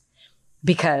breakfast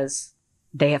because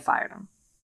they have fired him.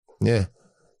 Yeah.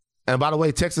 And by the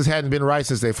way, Texas hadn't been right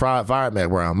since they fired Mack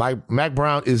Brown. Mack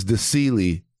Brown is the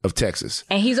Sealy of Texas.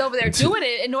 And he's over there doing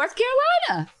it in North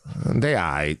Carolina. They all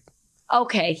right.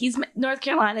 Okay, North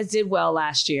Carolina did well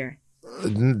last year.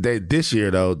 This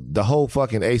year, though, the whole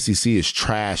fucking ACC is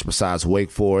trash besides Wake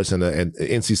Forest and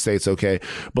NC State's okay.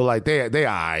 But, like, they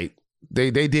all right.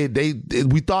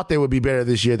 We thought they would be better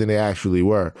this year than they actually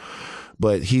were.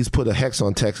 But he's put a hex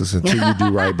on Texas until you do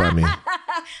right by me.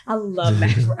 I love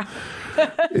Mack Brown.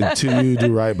 Until you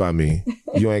do right by me,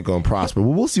 you ain't going to prosper.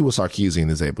 Well, we'll see what Sarkisian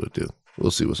is able to do.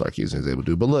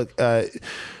 But look,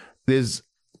 there's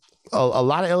a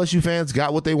lot of LSU fans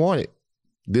got what they wanted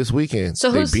this weekend.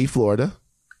 So they beat Florida.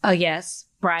 Oh, yes.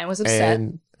 Brian was upset.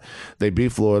 And they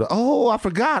beat Florida. Oh, I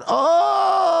forgot.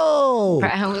 Oh.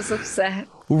 Brian was upset.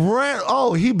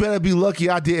 He better be lucky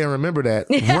I didn't remember that.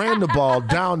 Ran the ball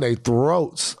down their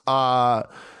throats.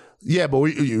 Yeah, but were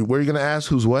you going to ask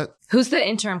who's what? Who's the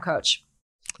interim coach?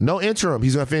 No interim.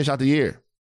 He's going to finish out the year.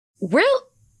 Real?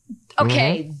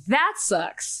 Okay, That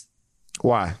sucks.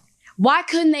 Why? Why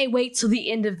couldn't they wait till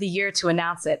the end of the year to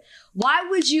announce it? Why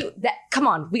would you? Come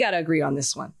on, we got to agree on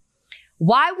this one.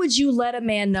 Why would you let a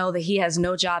man know that he has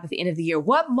no job at the end of the year?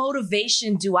 What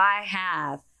motivation do I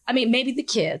have? I mean, maybe the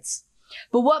kids.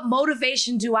 But what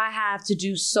motivation do I have to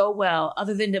do so well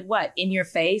other than to what? In your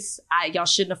face? Y'all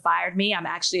shouldn't have fired me. I'm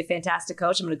actually a fantastic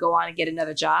coach. I'm going to go on and get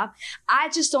another job. I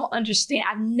just don't understand.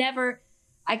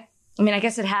 I mean, I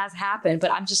guess it has happened,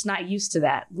 but I'm just not used to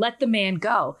that. Let the man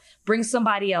go. Bring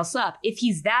somebody else up. If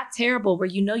he's that terrible where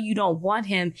you know you don't want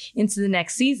him into the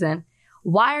next season,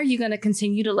 why are you going to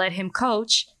continue to let him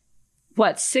coach,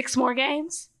 6 more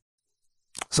games?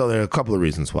 So there are a couple of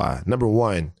reasons why. Number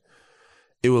one,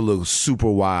 it would look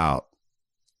super wild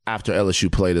after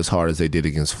LSU played as hard as they did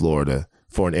against Florida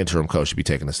for an interim coach to be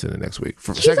taking us to the next week.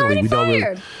 He's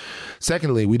fired.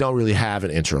 Secondly, we don't really have an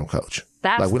interim coach.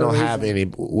 We don't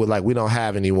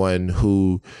have anyone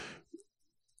who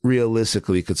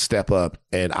realistically could step up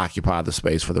and occupy the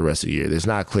space for the rest of the year. There's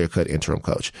not a clear-cut interim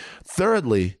coach.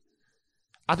 Thirdly,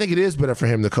 I think it is better for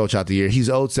him to coach out the year. He's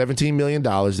owed $17 million.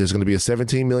 There's going to be a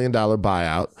 $17 million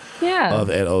buyout of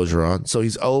Ed Orgeron. So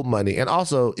he's owed money. And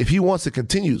also, if he wants to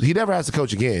continue, he never has to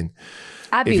coach again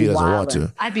if he doesn't want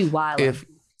to. I'd be wild.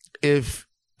 If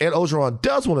Ed Orgeron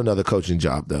does want another coaching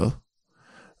job, though,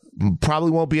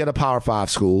 probably won't be at a Power 5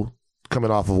 school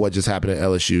coming off of what just happened at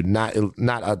LSU, not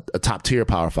a top-tier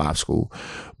Power 5 school.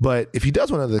 But if he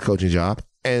does want another coaching job,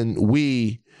 and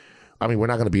we're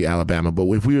not going to beat Alabama, but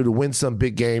if we were to win some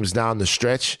big games down the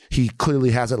stretch, he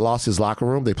clearly hasn't lost his locker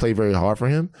room. They play very hard for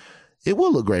him. It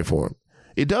will look great for him.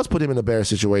 It does put him in a better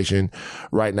situation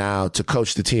right now to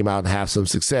coach the team out and have some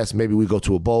success. Maybe we go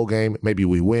to a bowl game. Maybe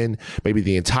we win. Maybe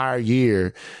the entire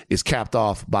year is capped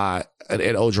off by an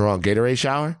Ed Orgeron Gatorade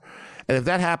shower. And if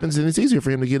that happens, then it's easier for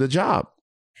him to get a job.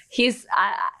 He's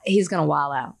going to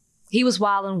wild out. He was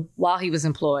wilding while he was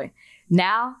employed.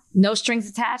 Now, no strings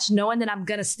attached, knowing that I'm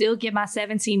going to still get my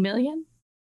 $17 million.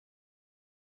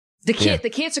 The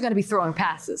kids are going to be throwing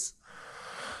passes.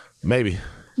 Maybe.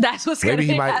 That's what's going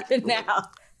to happen now.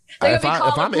 They're going to be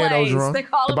calling plays. They're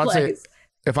calling plays.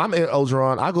 If I'm Ed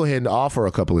Orgeron, I'll go ahead and offer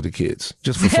a couple of the kids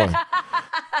just for fun.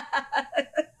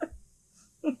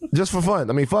 Just for fun.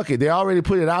 I mean, fuck it. They already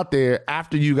put it out there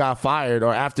after you got fired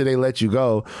or after they let you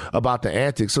go about the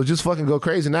antics. So just fucking go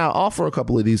crazy now. Offer a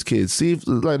couple of these kids. See if,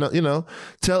 go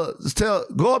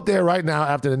up there right now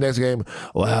after the next game.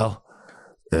 Well,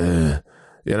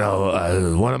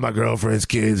 one of my girlfriend's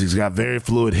kids, he's got very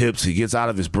fluid hips. He gets out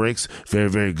of his breaks very,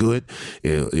 very good.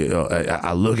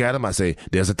 I look at him. I say,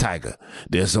 there's a tiger.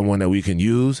 There's someone that we can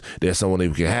use. There's someone that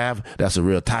we can have. That's a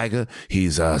real tiger.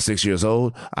 He's 6 years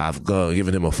old. I've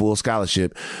given him a full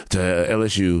scholarship to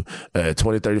LSU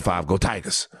 2035. Go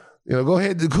Tigers. Go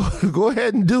ahead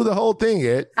and do the whole thing,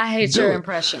 Ed. I hate your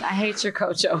impression. I hate your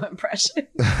Coach O impression.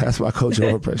 That's my Coach O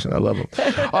impression. I love him.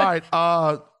 All right.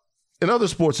 In other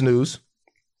sports news,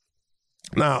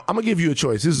 now, I'm going to give you a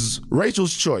choice. This is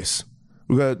Rachel's choice.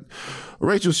 We got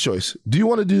Rachel's choice. Do you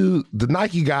want to do the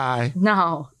Nike guy?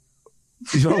 No.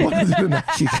 You don't want to do the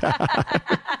Nike guy?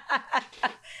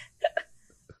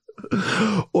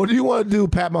 Or do you want to do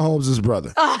Pat Mahomes'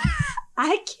 brother?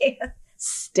 I can't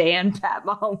stand Pat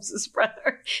Mahomes'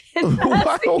 brother.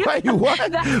 Wait,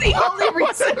 what? That's the only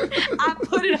reason I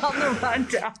put it on the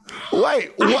rundown.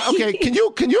 Wait, what? Okay, can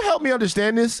you help me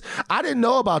understand this? I didn't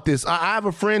know about this. I have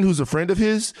a friend who's a friend of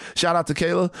his. Shout out to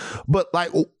Kayla. But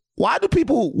like, why do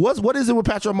people? What is it with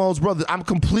Patrick Mahomes' brother? I'm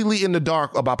completely in the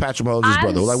dark about Patrick Mahomes'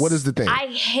 brother. Like, what is the thing?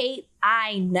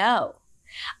 I know.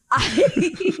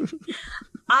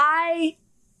 I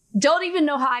don't even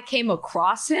know how I came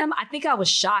across him. I think I was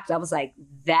shocked. I was like,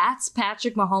 that's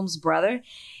Patrick Mahomes' brother.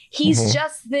 He's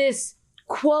just this,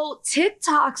 quote,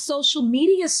 TikTok social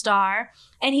media star,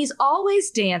 and he's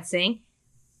always dancing.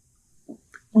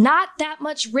 Not that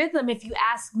much rhythm, if you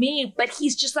ask me, but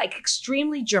he's just like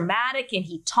extremely dramatic, and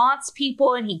he taunts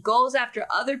people, and he goes after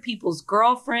other people's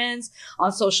girlfriends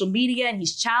on social media, and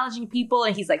he's challenging people,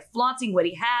 and he's like flaunting what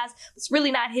he has. It's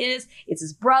really not his, it's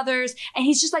his brother's. And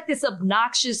he's just like this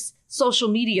obnoxious social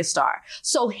media star.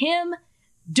 So him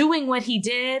doing what he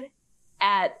did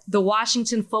at the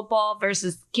Washington football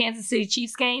versus Kansas City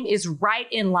Chiefs game is right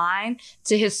in line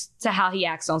to how he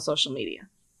acts on social media.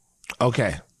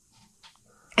 Okay.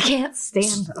 I can't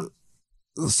stand them.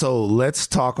 So let's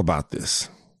talk about this.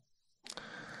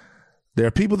 There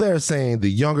are people that are saying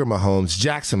the younger Mahomes,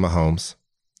 Jackson Mahomes,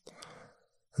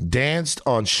 danced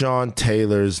on Sean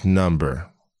Taylor's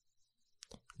number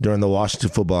during the Washington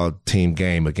football team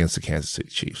game against the Kansas City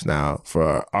Chiefs. Now,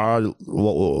 for our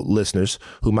listeners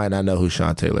who might not know who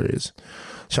Sean Taylor is,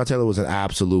 Sean Taylor was an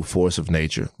absolute force of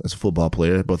nature as a football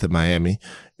player, both at Miami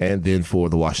and then for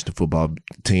the Washington football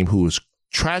team, who was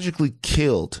tragically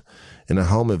killed in a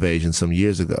home invasion some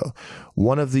years ago.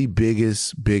 One of the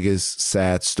biggest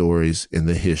sad stories in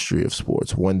the history of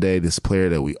sports. One day, this player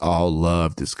that we all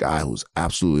loved, this guy who was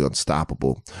absolutely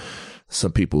unstoppable,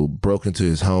 some people broke into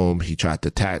his home. He tried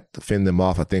to fend them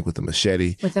off, I think, with a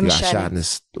machete. He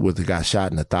got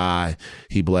shot in the thigh.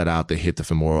 He bled out. They hit the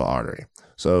femoral artery.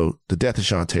 So the death of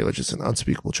Sean Taylor, just an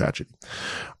unspeakable tragedy.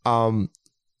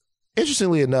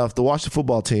 Interestingly enough, the Washington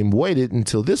football team waited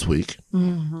until this week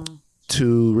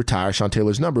to retire Sean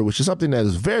Taylor's number, which is something that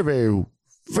is very, very,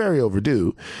 very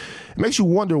overdue. It makes you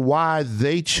wonder why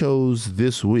they chose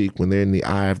this week, when they're in the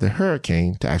eye of the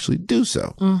hurricane, to actually do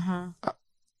so.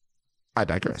 I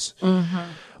digress.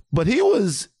 But he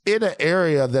was in an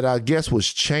area that I guess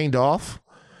was chained off.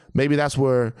 Maybe that's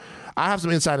where I have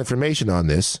some inside information on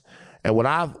this. And what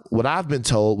I've been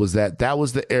told was that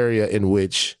was the area in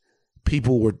which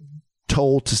people were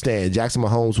told to stand. Jackson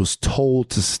Mahomes was told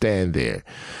to stand there.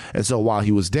 And so while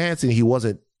he was dancing, he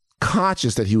wasn't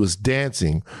conscious that he was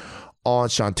dancing on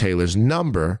Sean Taylor's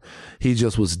number. He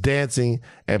just was dancing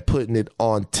and putting it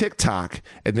on TikTok.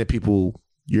 And then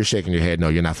you're shaking your head. No,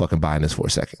 you're not fucking buying this for a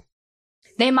second.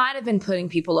 They might have been putting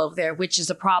people over there, which is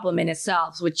a problem in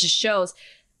itself, which just shows,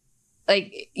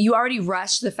 like, you already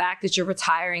rushed the fact that you're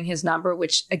retiring his number,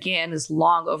 which again is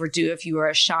long overdue if you are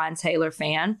a Sean Taylor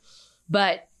fan.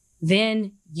 But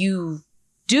then you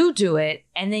do it,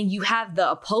 and then you have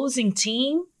the opposing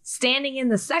team standing in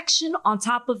the section on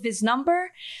top of his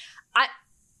number.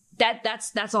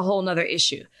 That's a whole nother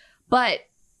issue. But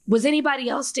was anybody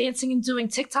else dancing and doing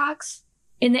TikToks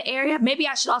in the area? Maybe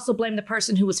I should also blame the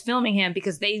person who was filming him,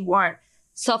 because they weren't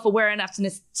self-aware enough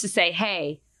to say,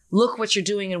 hey, look what you're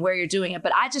doing and where you're doing it.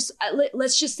 But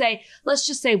let's just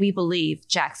say we believe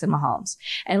Jackson Mahomes,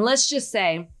 and let's just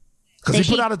say, because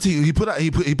he put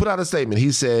out a statement.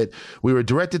 He said, we were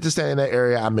directed to stand in that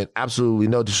area. I meant absolutely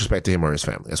no disrespect to him or his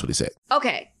family. That's what he said.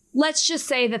 Okay, let's just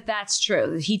say that that's true.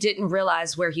 That he didn't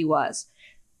realize where he was.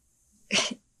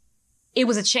 It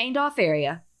was a chained off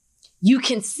area. You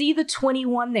can see the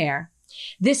 21 there.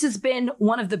 This has been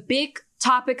one of the big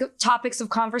topics of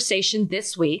conversation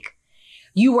this week.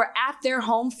 You were at their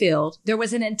home field. There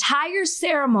was an entire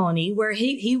ceremony where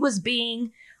he was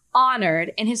being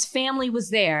honored, and his family was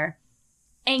there.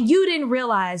 And you didn't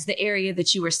realize the area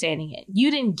that you were standing in. You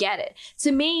didn't get it.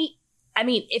 To me, I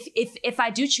mean, if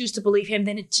I do choose to believe him,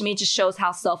 then to me it just shows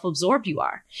how self-absorbed you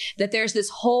are. That there's this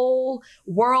whole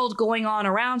world going on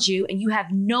around you, and you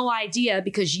have no idea,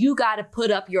 because you got to put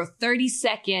up your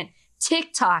 30-second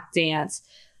TikTok dance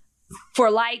for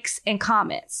likes and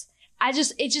comments.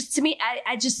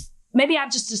 Maybe I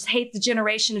just hate the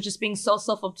generation of just being so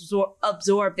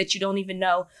self-absorbed that you don't even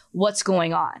know what's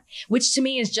going on, which to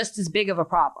me is just as big of a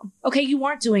problem. Okay, you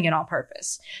weren't doing it on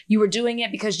purpose. You were doing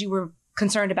it because you were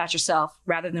concerned about yourself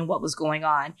rather than what was going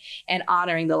on and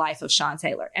honoring the life of Sean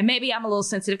Taylor. And maybe I'm a little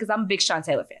sensitive because I'm a big Sean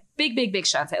Taylor fan. Big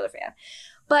Sean Taylor fan.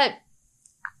 But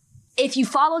if you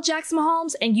follow Jackson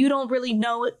Mahomes and you don't really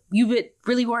know it,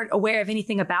 really weren't aware of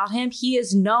anything about him, he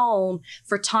is known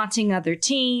for taunting other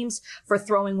teams, for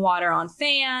throwing water on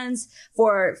fans,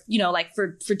 for,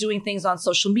 for doing things on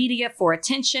social media for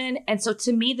attention. And so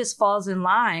to me, this falls in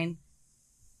line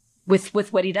with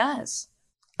what he does.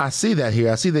 I see that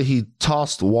here. I see that he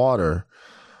tossed water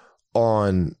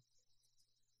on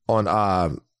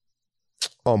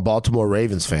Baltimore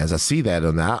Ravens fans. I see that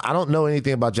on that. I don't know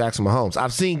anything about Jackson Mahomes.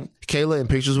 I've seen Kayla in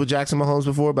pictures with Jackson Mahomes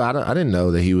before, but I didn't know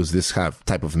that he was this kind of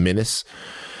type of menace.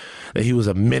 That he was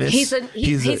a menace. He's an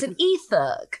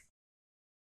e-thug.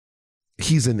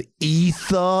 He's an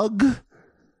e-thug?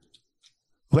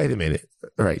 Wait a minute.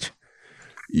 Right.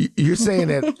 You're saying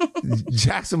that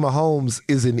Jackson Mahomes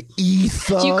is an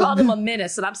e-thug? You called him a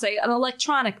menace, and I'm saying an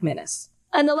electronic menace.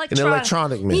 An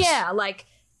electronic menace. Yeah, like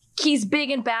he's big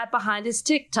and bad behind his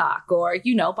TikTok or,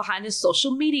 behind his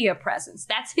social media presence.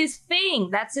 That's his thing.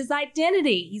 That's his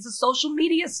identity. He's a social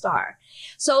media star.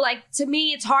 So, to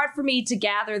me, it's hard for me to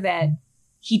gather that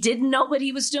he didn't know what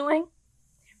he was doing.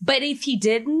 But if he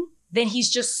didn't, then he's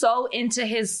just so into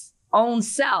his own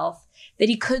self that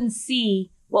he couldn't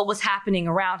see what was happening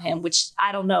around him, which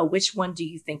I don't know. Which one do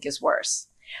you think is worse?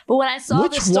 But when I saw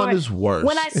this story, which one is worse?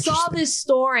 When I saw this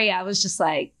story, I was just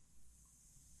like,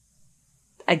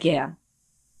 again.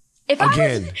 If I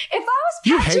was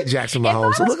you Patrick, hate Jackson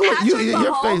Mahomes. Look at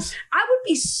your face. I would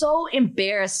be so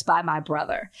embarrassed by my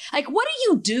brother. What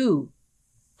do you do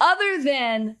other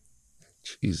than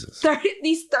Jesus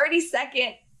these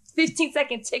 30-second,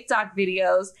 15-second TikTok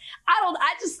videos?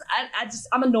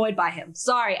 I'm annoyed by him.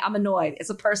 Sorry, I'm annoyed. It's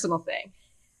a personal thing.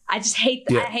 I just hate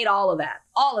that. Yeah. I hate all of that.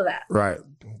 All of that. Right.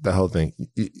 The whole thing.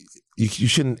 You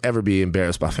shouldn't ever be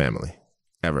embarrassed by family.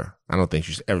 Ever. I don't think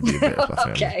you should ever be embarrassed by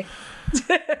family. Okay.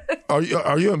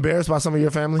 Are you embarrassed by some of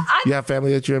your family? You have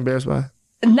family that you're embarrassed by?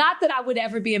 Not that I would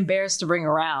ever be embarrassed to bring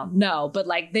around. No, but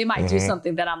they might do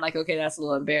something that I'm like, okay, that's a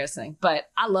little embarrassing. But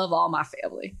I love all my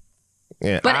family.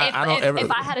 Yeah. But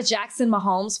if I had a Jackson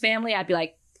Mahomes family, I'd be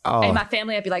like, and my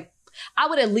family, I'd be like, I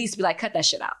would at least be like, cut that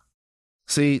shit out.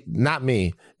 See, not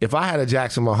me. If I had a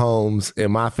Jackson Mahomes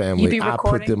in my family, I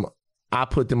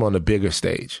put them on the bigger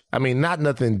stage. I mean,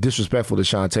 nothing disrespectful to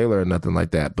Sean Taylor or nothing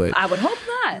like that, but I would hope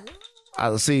not.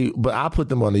 But I put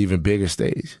them on the even bigger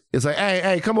stage. It's like,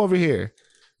 hey, come over here,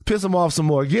 piss them off some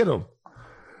more. Get them,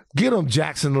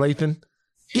 Jackson Lathan.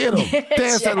 Get him.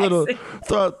 Dance that little,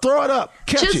 throw it up,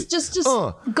 catch it. Just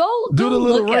go do the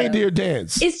little reindeer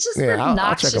dance. It's just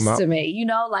obnoxious to me.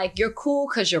 You're cool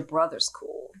because your brother's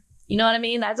cool. You know what I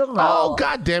mean? I don't know. Oh,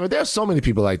 God damn it. There's so many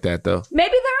people like that, though.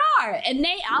 Maybe there are. And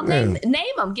I'll name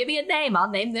them. Give me a name. I'll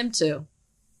name them too.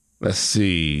 Let's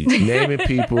see. Naming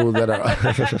people that are...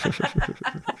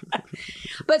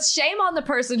 But shame on the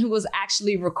person who was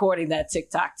actually recording that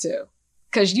TikTok too.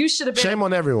 Because you should have been... Shame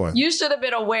on everyone. You should have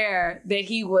been aware that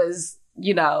he was,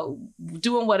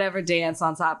 doing whatever dance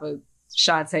on top of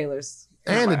Sean Taylor's...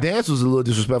 And the dance was a little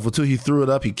disrespectful too. He threw it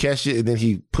up, he catched it, and then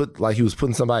he he was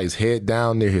putting somebody's head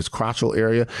down near his crotchal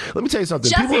area. Let me tell you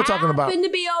something. People are talking about to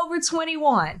be over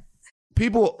 21.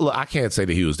 People, look, I can't say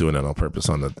that he was doing it on purpose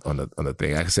on the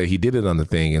thing. I can say he did it on the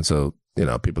thing, and so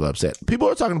people are upset. People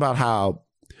are talking about how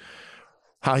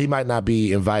he might not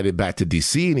be invited back to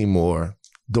DC anymore.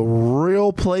 The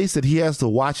real place that he has to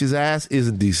watch his ass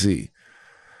isn't DC.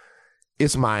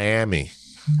 It's Miami.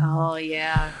 Oh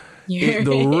yeah. The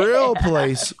real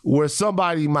place where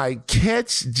somebody might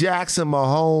catch Jackson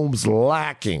Mahomes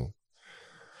lacking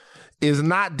is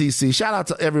not DC. Shout out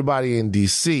to everybody in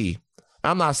DC.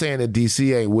 I'm not saying that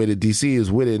DC ain't with it. DC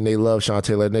is with it, and they love Sean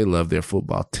Taylor, and they love their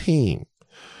football team.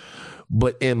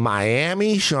 But in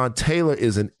Miami, Sean Taylor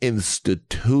is an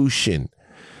institution,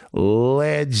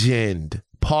 legend,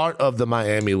 part of the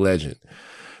Miami legend.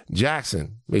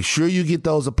 Jackson, make sure you get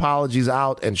those apologies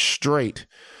out and straight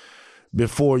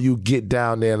before you get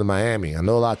down there to Miami. I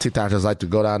know a lot of TikTokers like to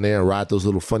go down there and ride those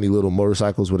little funny little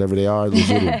motorcycles, whatever they are, those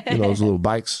little, those little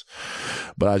bikes.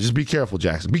 But just be careful,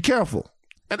 Jackson. Be careful.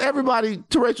 And everybody,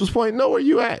 to Rachel's point, know where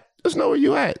you at. Just know where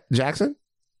you at, Jackson.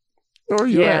 Know where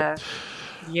you at.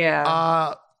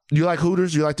 Yeah. You like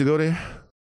Hooters? You like to go there?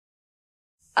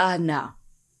 No.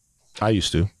 I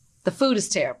used to. The food is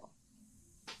terrible.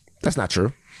 That's not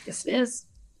true. Yes, it is.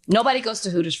 Nobody goes to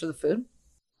Hooters for the food.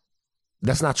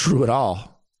 That's not true at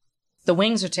all. The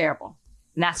wings are terrible.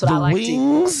 And that's what I like to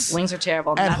eat. Wings are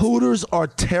terrible. And Hooters are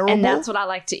terrible. And that's what I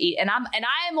like to eat. And I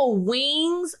am a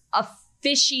wings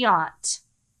aficionado.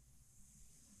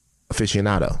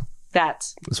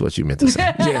 That's what you meant to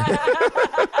say. Yeah.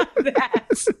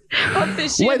 That's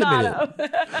aficionado. Wait a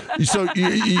minute. So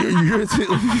you're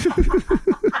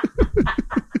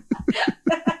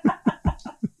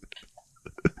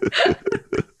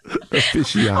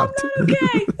Aficionado.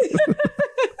 Okay.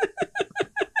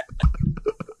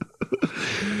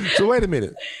 So wait a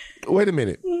minute.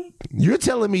 You're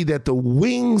telling me that the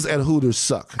wings at Hooters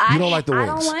suck. You don't like the wings.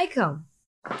 I don't like them.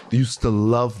 You used to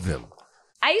love them.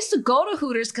 I used to go to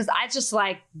Hooters because I just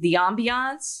like the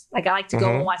ambiance. Like I like to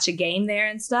go and watch a game there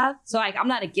and stuff. So like I'm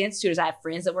not against Hooters. I have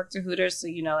friends that work at Hooters, so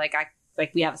you know, like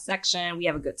we have a section, we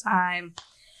have a good time,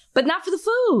 but not for the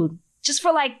food. Just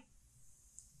for like,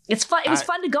 it's fun. It was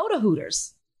fun to go to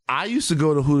Hooters. I used to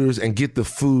go to Hooters and get the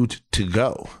food to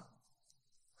go.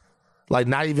 Like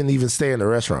not even stay in the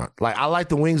restaurant. Like I like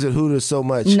the wings at Hooters so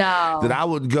much that I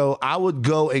would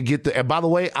go and get and by the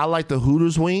way, I like the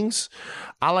Hooters wings.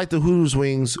 I like the Hooters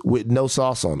wings with no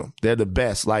sauce on them. They're the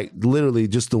best. Like literally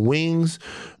just the wings,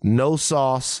 no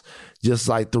sauce, just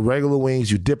like the regular wings.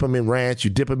 You dip them in ranch, you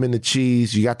dip them in the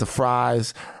cheese, you got the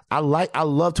fries. I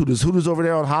love Hooters. Hooters over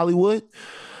there on Hollywood,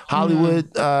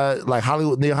 like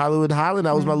Hollywood, near Hollywood and Highland.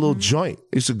 That was my little joint.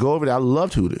 I used to go over there. I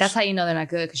loved Hooters. That's how you know they're not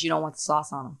good, because you don't want the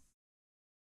sauce on them.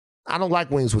 I don't like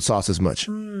wings with sauce as much.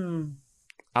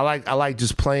 I like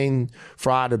just plain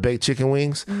fried or baked chicken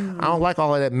wings. I don't like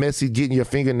all of that messy getting your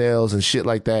fingernails and shit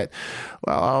like that.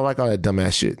 Well, I don't like all that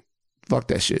dumbass shit. Fuck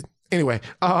that shit. Anyway,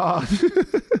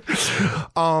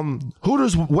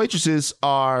 Hooters waitresses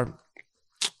are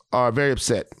very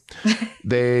upset.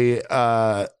 They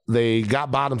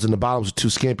got bottoms and the bottoms are too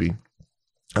skimpy.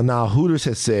 And now Hooters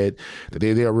has said that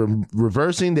they are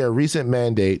reversing their recent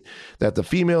mandate that the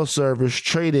female servers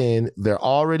trade in their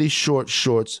already short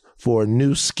shorts for a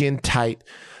new skin-tight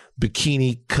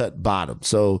bikini cut bottom.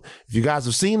 So if you guys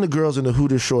have seen the girls in the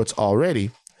Hooters shorts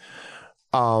already,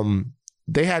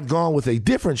 they had gone with a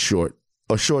different short,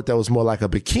 a short that was more like a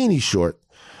bikini short,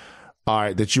 all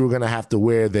right, that you were going to have to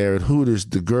wear there at Hooters.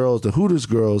 The Hooters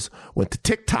girls went to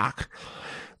TikTok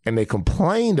and they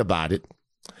complained about it.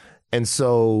 And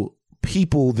so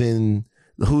people then,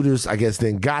 the Hooters, I guess,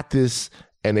 then got this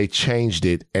and they changed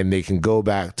it and they can go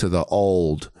back to the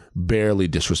old, barely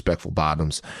disrespectful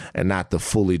bottoms and not the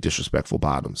fully disrespectful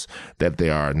bottoms that they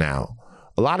are now.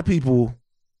 A lot of people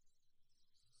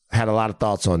had a lot of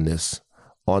thoughts on this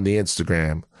on the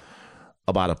Instagram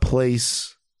about a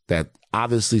place that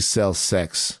obviously sells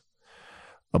sex,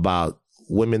 about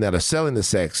women that are selling the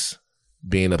sex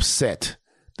being upset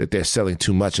that they're selling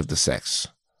too much of the sex.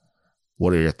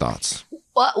 What are your thoughts?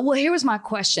 Well, here was my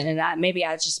question, and maybe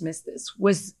I just missed this.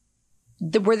 Were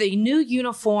the new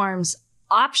uniforms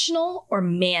optional or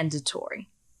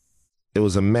mandatory? It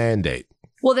was a mandate.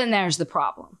 Well, then there's the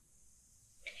problem.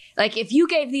 Like, if you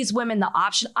gave these women the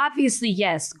option, obviously,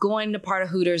 yes, going to part of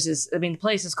Hooters the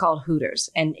place is called Hooters,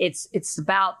 and it's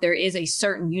about, there is a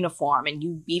certain uniform, and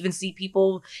you even see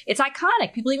people, it's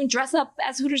iconic. People even dress up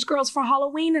as Hooters girls for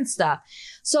Halloween and stuff.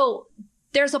 So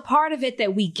there's a part of it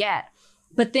that we get.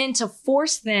 But then to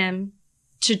force them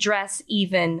to dress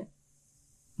even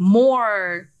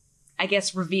more, I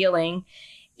guess, revealing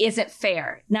isn't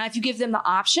fair. Now, if you give them the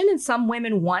option and some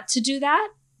women want to do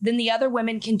that, then the other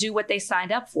women can do what they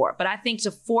signed up for. But I think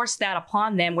to force that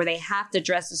upon them where they have to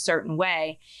dress a certain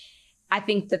way, I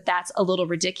think that that's a little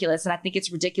ridiculous. And I think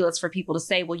it's ridiculous for people to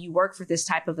say, well, you work for this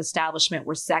type of establishment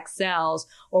where sex sells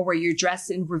or where you're dressed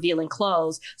in revealing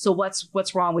clothes. So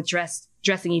what's wrong with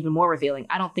dressing even more revealing?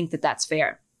 I don't think that that's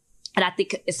fair. And I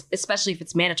think, especially if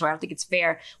it's mandatory, I don't think it's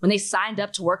fair. When they signed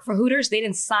up to work for Hooters, they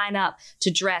didn't sign up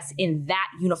to dress in that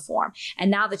uniform. And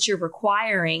now that you're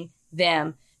requiring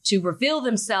them to reveal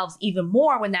themselves even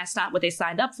more when that's not what they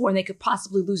signed up for, and they could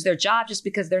possibly lose their job just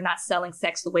because they're not selling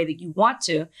sex the way that you want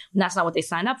to, and that's not what they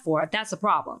signed up for, that's a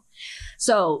problem.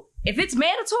 So if it's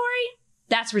mandatory,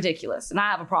 that's ridiculous. And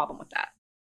I have a problem with that.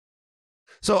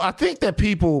 So I think that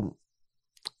people,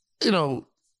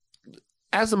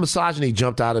 as the misogyny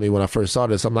jumped out at me when I first saw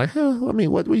this, I'm like,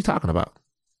 what are you talking about?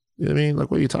 You know what I mean? Like,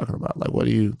 what are you talking about? Like, what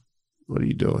are you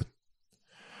doing?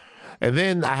 And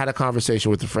then I had a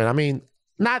conversation with a friend.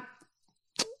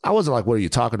 I wasn't like, what are you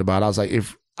talking about? I was like,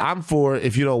 if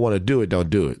you don't want to do it, don't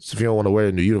do it. So if you don't want to wear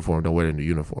a new uniform, don't wear a new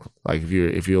uniform. Like, if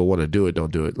you don't want to do it,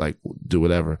 don't do it. Like, do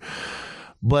whatever.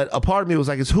 But a part of me was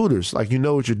like, it's Hooters. Like, you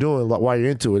know what you're doing, like, why you're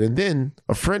into it. And then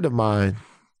a friend of mine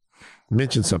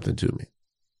mentioned something to me.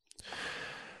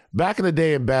 Back in the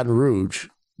day in Baton Rouge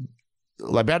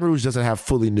doesn't have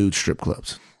fully nude strip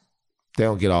clubs. They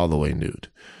don't get all the way nude.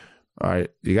 All right.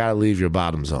 You got to leave your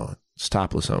bottoms on. It's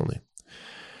topless only.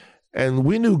 And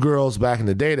we knew girls back in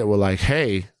the day that were like,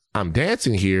 hey, I'm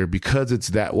dancing here because it's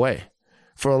that way.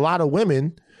 For a lot of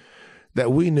women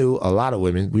that we knew a lot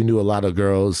of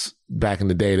girls back in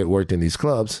the day that worked in these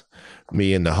clubs,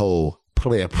 me and the whole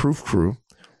Player Proof crew,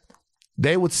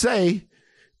 they would say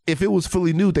if it was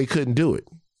fully nude, they couldn't do it.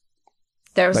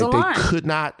 There was a line. They could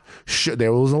not.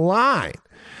 There was a line.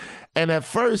 And at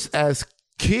first, as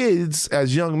kids,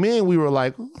 as young men, we were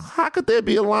like, how could there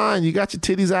be a line? You got your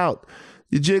titties out.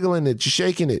 You're jiggling it. You're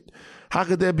shaking it. How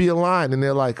could there be a line? And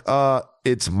they're like,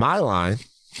 it's my line.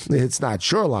 It's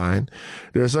not your line.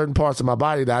 There are certain parts of my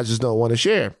body that I just don't want to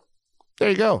share. There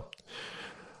you go.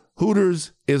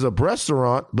 Hooters is a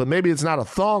breastaurant, but maybe it's not a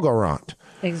thongarant.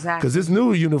 Exactly. Because this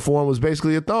new uniform was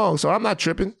basically a thong, so I'm not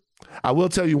tripping. I will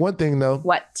tell you one thing, though.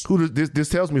 What? Hooters, this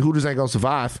tells me Hooters ain't going to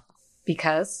survive.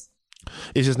 Because?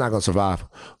 It's just not going to survive.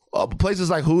 Places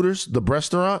like Hooters, the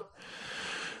restaurant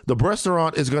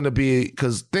is going to be,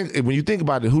 because when you think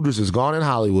about it, Hooters is gone in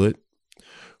Hollywood.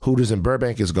 Hooters in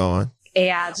Burbank is gone.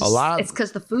 Yeah, it's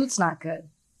because the food's not good.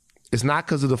 It's not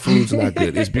because of the food's not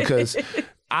good. It's because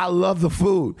I love the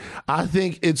food. I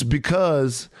think it's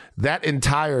because that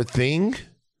entire thing,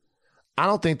 I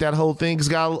don't think that whole thing's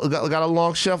got a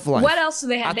long shelf life. What else do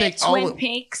they have? They have Twin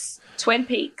Peaks. Twin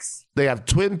Peaks. They have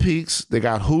Twin Peaks. They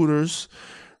got Hooters.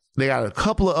 They got a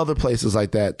couple of other places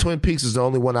like that. Twin Peaks is the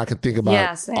only one I can think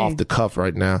about off the cuff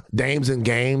right now. Dames and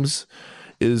Games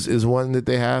is one that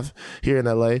they have here in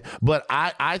LA. But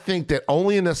I think that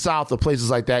only in the South are places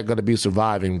like that going to be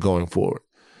surviving going forward.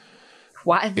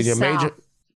 Why the South?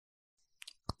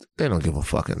 They don't give a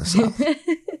fuck in the South.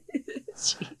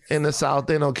 In the South,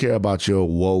 they don't care about your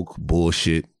woke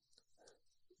bullshit.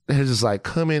 They're just like,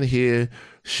 come in here,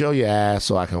 show your ass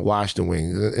so I can wash the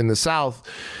wings. In the South,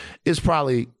 it's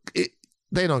probably,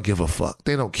 they don't give a fuck.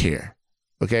 They don't care.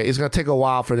 Okay? It's going to take a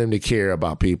while for them to care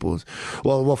about people.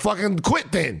 Well, fucking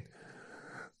quit then.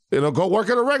 Go work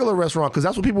at a regular restaurant, because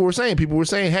that's what people were saying. People were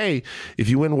saying, hey, if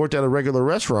you went and worked at a regular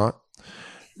restaurant,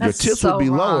 your tips would be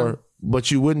lower,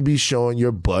 but you wouldn't be showing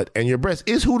your butt and your breasts.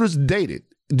 Is Hooters dated?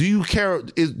 Do you care?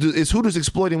 Is Hooters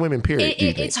exploiting women, period?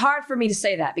 It's hard for me to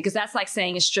say that, because that's like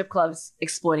saying a strip club's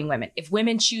exploiting women. If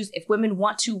women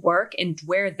want to work and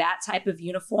wear that type of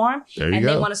uniform and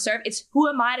they want to serve, who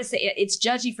am I to say? It's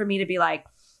judgy for me to be like,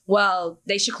 well,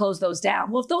 they should close those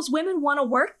down. Well, if those women want to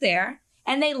work there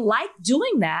and they like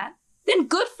doing that, then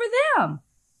good for them.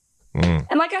 Mm.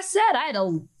 And like I said, I had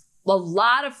a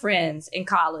lot of friends in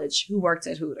college who worked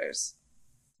at Hooters.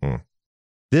 Mm.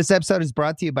 This episode is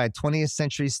brought to you by 20th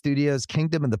Century Studios'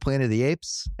 Kingdom of the Planet of the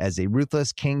Apes. As a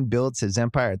ruthless king builds his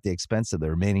empire at the expense of the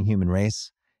remaining human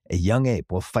race, a young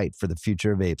ape will fight for the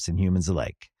future of apes and humans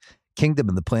alike. Kingdom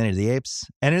of the Planet of the Apes.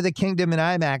 Enter the kingdom in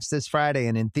IMAX this Friday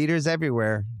and in theaters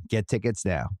everywhere. Get tickets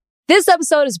now. This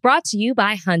episode is brought to you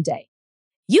by Hyundai.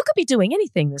 You could be doing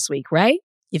anything this week, right?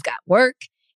 You've got work,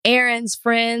 errands,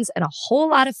 friends, and a whole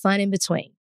lot of fun in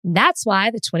between. That's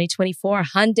why the 2024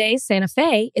 Hyundai Santa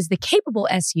Fe is the capable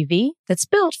SUV that's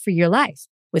built for your life.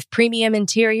 With premium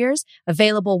interiors,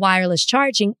 available wireless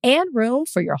charging, and room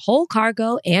for your whole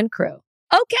cargo and crew.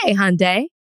 Okay, Hyundai.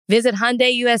 Visit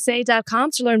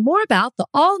HyundaiUSA.com to learn more about the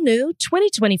all-new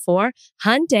 2024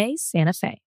 Hyundai Santa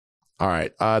Fe. All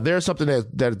right. There's something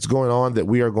that's going on that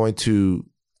we are going to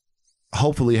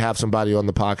hopefully have somebody on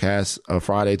the podcast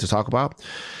Friday to talk about.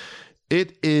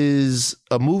 It is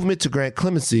a movement to grant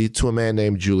clemency to a man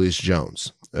named Julius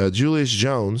Jones. Julius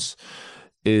Jones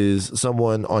is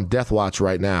someone on death watch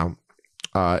right now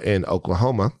in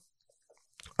Oklahoma.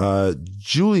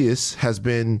 Julius has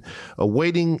been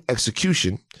awaiting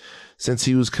execution since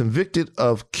he was convicted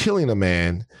of killing a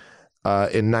man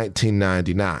in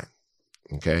 1999.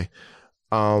 Okay.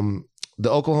 The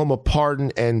Oklahoma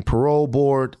Pardon and Parole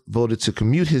Board voted to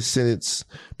commute his sentence,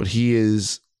 but he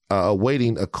is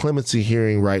awaiting a clemency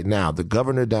hearing right now. The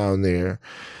governor down there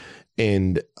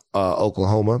in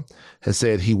Oklahoma has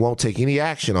said he won't take any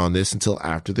action on this until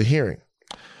after the hearing.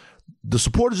 The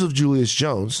supporters of Julius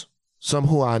Jones, some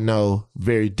who I know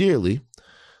very dearly,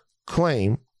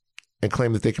 claim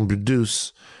that they can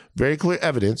produce very clear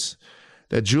evidence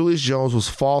that Julius Jones was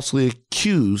falsely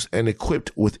accused and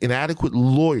equipped with inadequate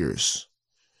lawyers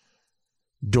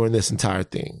during this entire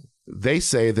thing. They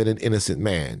say that an innocent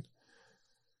man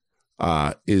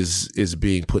is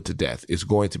being put to death, is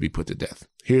going to be put to death.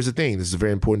 Here's the thing. This is a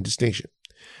very important distinction.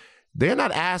 They're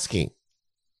not asking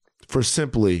for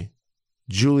simply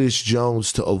Julius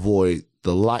Jones to avoid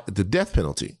the death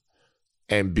penalty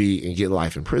and get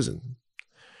life in prison.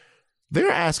 They're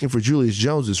asking for Julius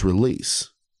Jones's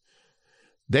release.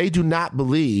 They do not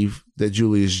believe that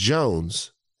Julius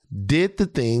Jones did the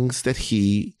things that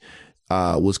he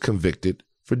was convicted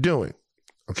for doing.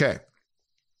 Okay.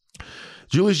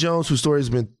 Julius Jones, whose story has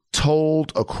been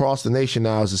told across the nation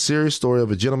now, is a serious story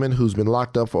of a gentleman who's been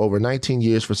locked up for over 19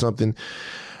 years for something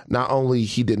not only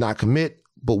he did not commit,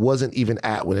 but wasn't even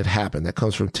at when it happened. That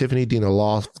comes from Tiffany Dina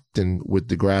Lofton with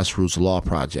the Grassroots Law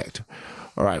Project.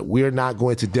 All right, we're not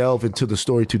going to delve into the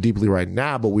story too deeply right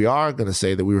now, but we are going to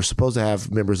say that we were supposed to have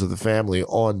members of the family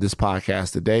on this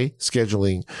podcast today.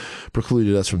 Scheduling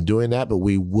precluded us from doing that, but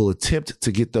we will attempt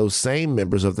to get those same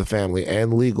members of the family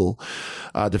and legal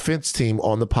defense team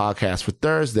on the podcast for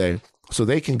Thursday so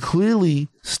they can clearly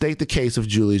state the case of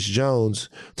Julius Jones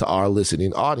to our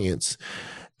listening audience.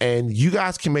 And you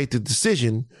guys can make the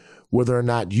decision whether or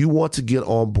not you want to get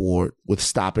on board with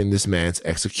stopping this man's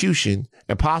execution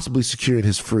and possibly securing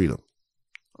his freedom.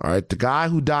 All right. The guy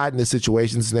who died in this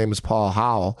situation, his name is Paul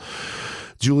Howell.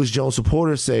 Julius Jones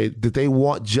supporters say that they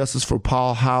want justice for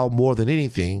Paul Howell more than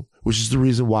anything, which is the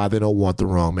reason why they don't want the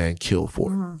wrong man killed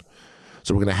for it.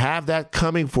 So we're going to have that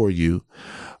coming for you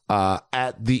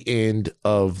at the end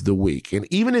of the week. And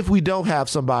even if we don't have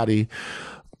somebody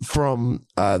from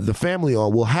the family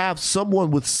on, we'll have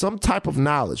someone with some type of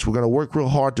knowledge. We're going to work real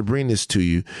hard to bring this to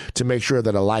you to make sure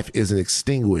that a life isn't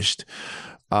extinguished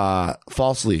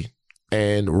falsely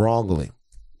and wrongly.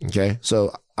 Okay,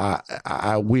 so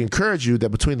we encourage you that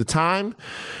between the time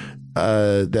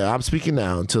that I'm speaking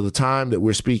now until the time that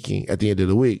we're speaking at the end of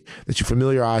the week, that you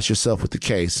familiarize yourself with the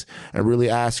case and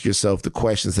really ask yourself the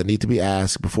questions that need to be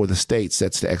asked before the state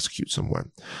sets to execute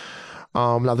someone.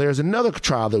 Now, there's another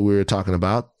trial that we were talking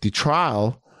about, the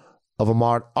trial of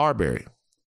Ahmaud Arbery.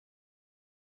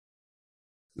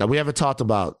 Now, we haven't talked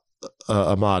about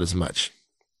Ahmaud as much.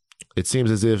 It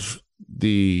seems as if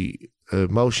the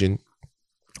emotion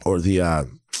or the,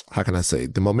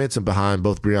 the momentum behind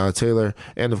both Breonna Taylor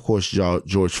and, of course,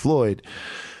 George Floyd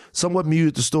somewhat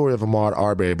muted the story of Ahmaud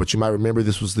Arbery. But you might remember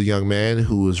this was the young man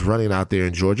who was running out there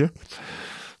in Georgia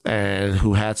and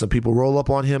who had some people roll up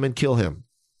on him and kill him.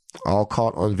 All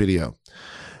caught on video.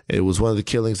 It was one of the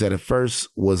killings that at first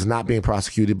was not being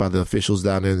prosecuted by the officials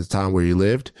down there in the town where he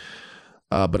lived.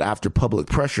 But after public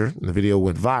pressure, and the video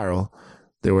went viral,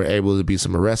 there were able to be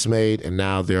some arrests made. And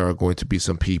now there are going to be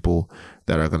some people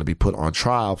that are going to be put on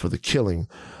trial for the killing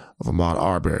of Ahmaud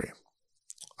Arbery.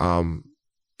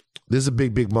 This is a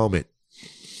big, big moment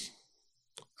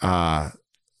for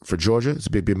Georgia. It's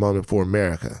a big, big moment for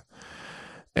America.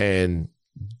 And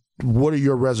what are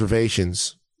your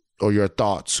reservations or your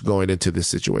thoughts going into this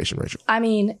situation, Rachel? I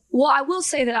mean, well, I will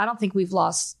say that I don't think we've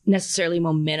lost necessarily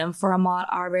momentum for Ahmaud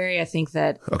Arbery. I think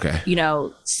that,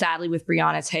 sadly with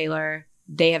Breonna Taylor,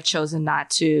 they have chosen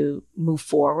not to move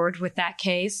forward with that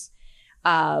case.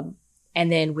 And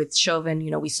then with Chauvin,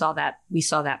 we saw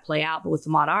that play out. But with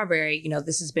Ahmaud Arbery,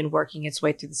 this has been working its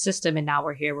way through the system. And now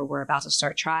we're here where we're about to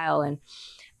start trial. And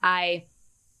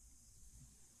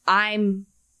I'm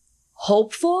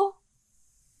hopeful.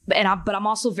 But I'm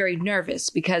also very nervous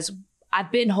because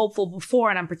I've been hopeful before,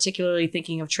 and I'm particularly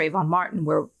thinking of Trayvon Martin,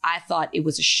 where I thought it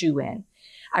was a shoo-in.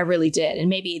 I really did. And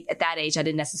maybe at that age, I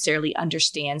didn't necessarily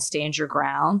understand stand your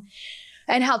ground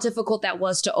and how difficult that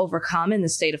was to overcome in the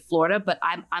state of Florida. But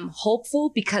I'm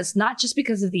hopeful because not just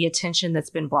because of the attention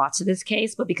that's been brought to this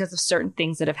case, but because of certain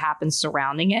things that have happened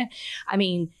surrounding it. I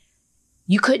mean,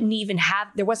 you couldn't even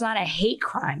there was not a hate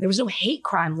crime. There was no hate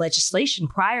crime legislation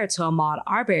prior to Ahmaud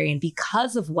Arbery. And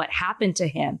because of what happened to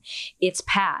him, it's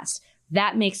passed.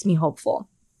 That makes me hopeful.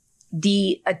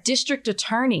 A district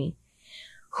attorney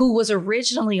who was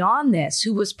originally on this,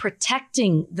 who was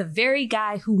protecting the very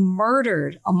guy who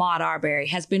murdered Ahmaud Arbery,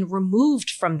 has been removed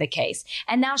from the case.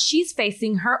 And now she's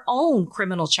facing her own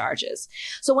criminal charges.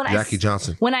 So Jackie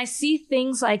Johnson. When I see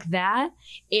things like that,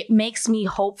 it makes me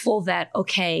hopeful that,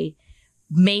 okay,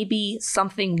 maybe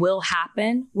something will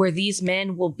happen where these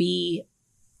men will be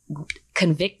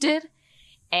convicted,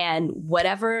 and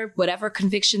whatever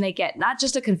conviction they get, not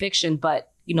just a conviction, but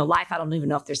life. I don't even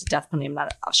know if there's a death penalty. I'm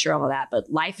not sure of all that, but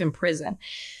life in prison.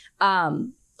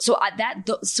 So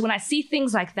when I see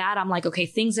things like that, I'm like, okay,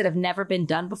 things that have never been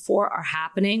done before are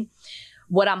happening.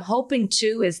 What I'm hoping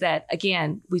too is that,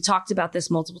 again, we talked about this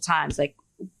multiple times. Like,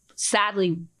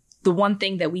 sadly, the one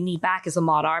thing that we need back is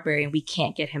Ahmaud Arbery, and we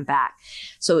can't get him back.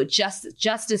 So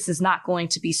justice is not going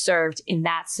to be served in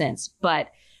that sense.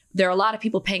 But there are a lot of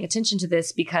people paying attention to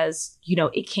this because,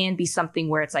 it can be something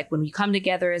where it's like when we come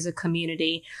together as a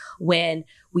community, when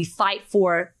we fight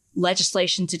for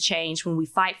legislation to change, when we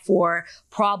fight for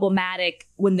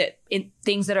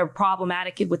things that are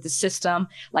problematic with the system,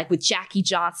 like with Jackie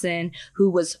Johnson, who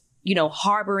was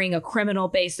harboring a criminal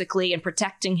basically and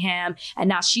protecting him. And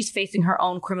now she's facing her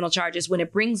own criminal charges. When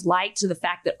it brings light to the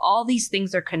fact that all these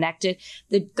things are connected,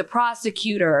 the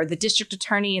prosecutor, or the district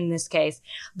attorney in this case,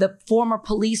 the former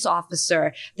police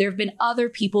officer, there have been other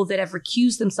people that have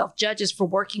recused themselves, judges, for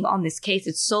working on this case.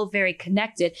 It's so very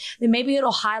connected that maybe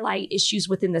it'll highlight issues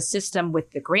within the system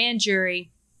with the grand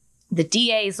jury, the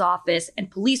DA's office and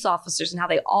police officers and how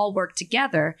they all work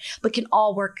together, but can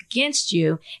all work against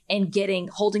you and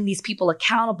holding these people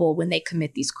accountable when they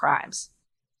commit these crimes.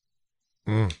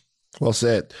 Well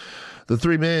said. The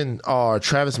three men are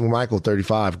Travis McMichael,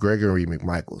 35, Gregory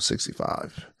McMichael,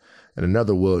 65, and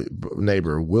another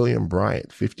neighbor, William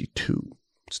Bryant, 52.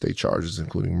 State charges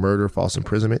including murder, false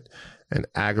imprisonment, and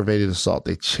aggravated assault.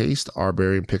 They chased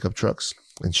Arbery in pickup trucks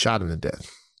and shot him to death.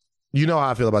 You know how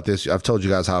I feel about this. I've told you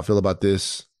guys how I feel about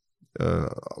this.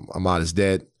 Ahmaud is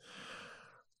dead.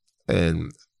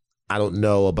 And I don't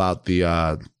know about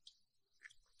the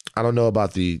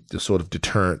sort of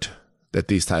deterrent that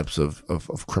these types of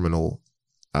criminal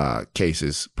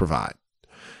cases provide.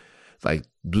 Like,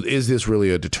 is this really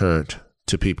a deterrent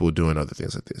to people doing other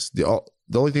things like this? The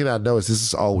only thing that I know is this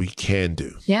is all we can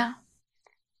do. Yeah.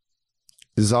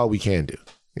 This is all we can do.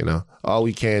 You know, all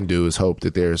we can do is hope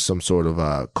that there's some sort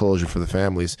of closure for the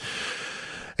families.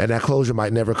 And that closure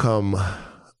might never come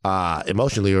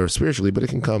emotionally or spiritually, but it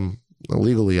can come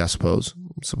legally, I suppose.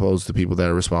 I suppose the people that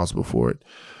are responsible for it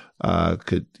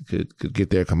could get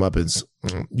their comeuppance.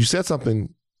 You said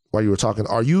something while you were talking.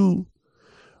 Are you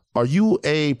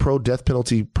a pro-death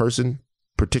penalty person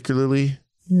particularly?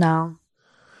 No.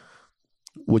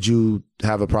 Would you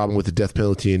have a problem with the death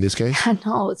penalty in this case? I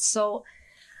know. It's so...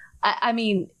 I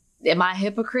mean, am I a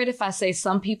hypocrite if I say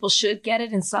some people should get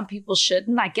it and some people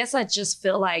shouldn't? I guess I just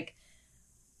feel like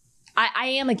I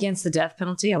am against the death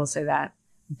penalty. I will say that.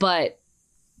 But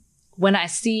when I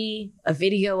see a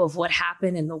video of what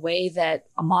happened and the way that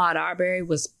Ahmaud Arbery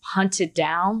was hunted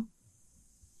down,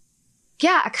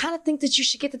 yeah, I kind of think that you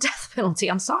should get the death penalty.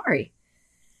 I'm sorry.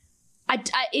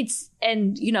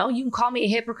 And you know, you can call me a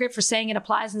hypocrite for saying it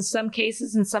applies in some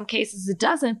cases it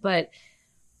doesn't, but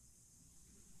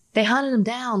they hunted him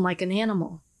down like an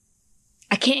animal.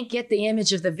 I can't get the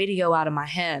image of the video out of my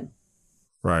head.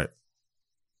 Right.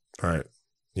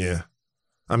 Yeah.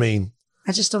 I mean,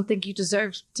 I just don't think you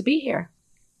deserve to be here.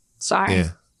 Sorry.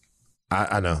 Yeah.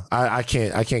 I know. I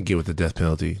can't get with the death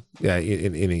penalty. Yeah.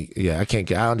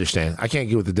 I understand. I can't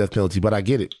get with the death penalty, but I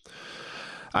get it.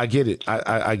 I get it.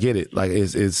 Like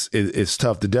it's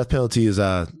tough. The death penalty is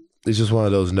it's just one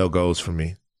of those no-goes for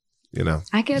me. You know,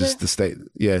 I get just it. The state.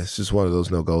 Yeah, it's just one of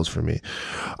those no-goes for me.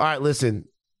 All right, listen,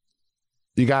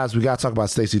 you guys, we got to talk about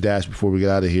Stacey Dash before we get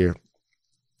out of here.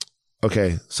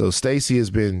 Okay, so Stacey's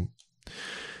been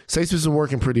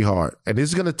working pretty hard, and this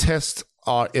is going to test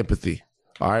our empathy.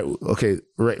 All right, okay,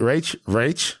 Rach.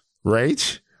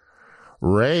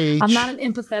 I'm not an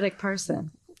empathetic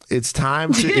person. It's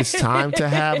time to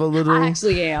have a little. I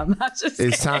actually am.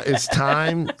 It's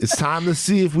time to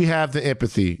see if we have the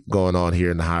empathy going on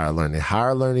here in the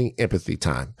higher learning empathy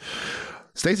time.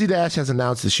 Stacey Dash has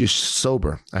announced that she's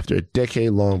sober after a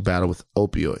decade-long battle with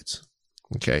opioids.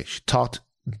 Okay, she talked to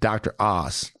Dr.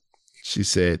 Oz. She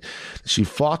said she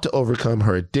fought to overcome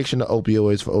her addiction to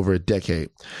opioids for over a decade.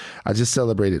 I just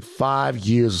celebrated 5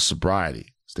 years of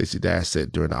sobriety, Stacey Dash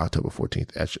said during the October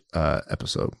 14th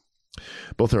episode.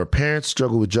 Both her parents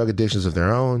struggled with drug addictions of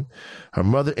their own. Her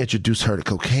mother introduced her to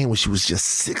cocaine when she was just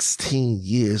 16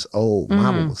 years old.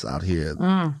 Mama was out here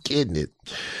getting it.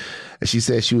 And she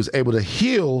said she was able to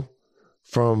heal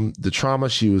from the trauma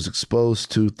she was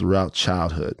exposed to throughout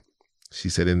childhood. She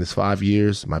said, in this 5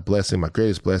 years, my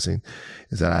greatest blessing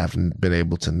is that I have been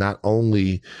able to not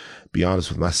only be honest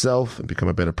with myself and become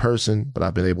a better person, but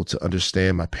I've been able to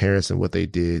understand my parents and what they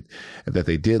did, and that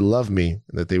they did love me,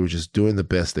 and that they were just doing the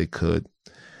best they could,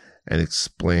 and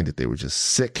explained that they were just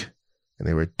sick and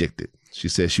they were addicted. She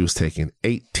said she was taking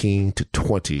 18 to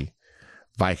 20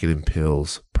 Vicodin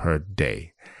pills per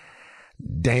day.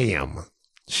 Damn.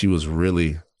 She was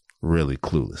really, really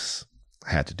clueless.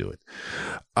 I had to do it.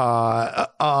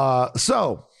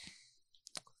 So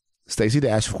Stacey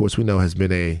Dash, of course, we know, has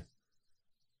been a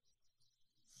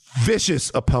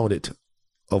vicious opponent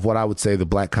of what I would say the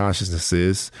black consciousness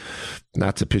is.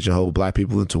 Not to pigeonhole black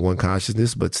people into one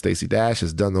consciousness, but Stacey Dash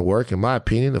has done the work, in my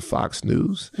opinion, of Fox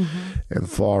News and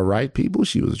far right people.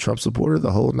 She was a Trump supporter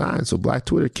the whole nine. So Black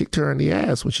Twitter kicked her in the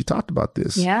ass when she talked about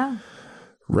this. Yeah.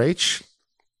 Rach,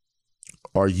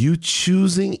 are you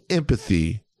choosing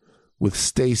empathy with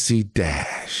Stacey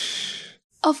Dash?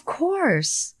 Of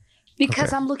course, because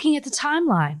Okay. I'm looking at the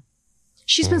timeline.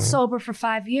 She's been sober for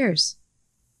 5 years.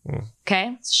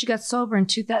 Okay, so she got sober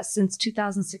since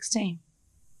 2016.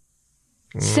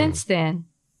 Since then,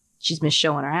 she's been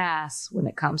showing her ass when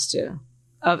it comes to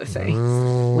other things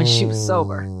when she was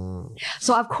sober.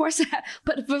 So of course,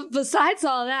 but besides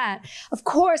all that, of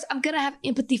course, I'm going to have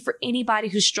empathy for anybody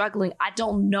who's struggling. I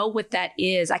don't know what that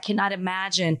is. I cannot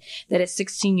imagine that at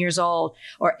 16 years old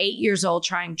or 8 years old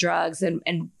trying drugs and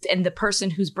the person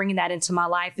who's bringing that into my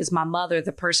life is my mother,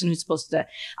 the person I'm supposed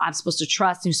to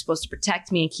trust and who's supposed to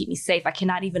protect me and keep me safe. I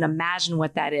cannot even imagine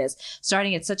what that is.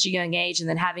 Starting at such a young age and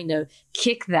then having to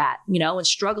kick that, and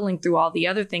struggling through all the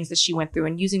other things that she went through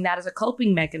and using that as a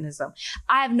coping mechanism.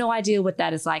 I have no idea what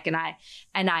that is like. And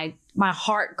my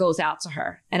heart goes out to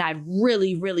her, and I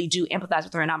really, really do empathize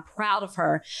with her. And I'm proud of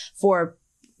her for,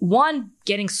 one,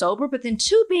 getting sober, but then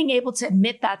two, being able to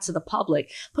admit that to the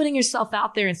public, putting yourself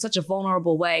out there in such a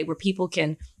vulnerable way where people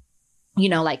can,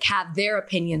 have their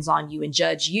opinions on you and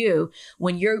judge you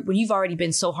when you've already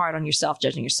been so hard on yourself,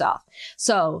 judging yourself.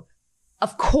 So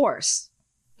of course,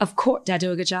 did I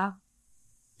do a good job?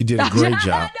 You did a great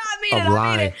job. I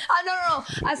mean it. No.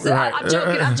 I said, right.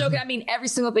 I'm joking. I mean every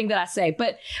single thing that I say,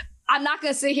 but I'm not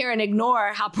going to sit here and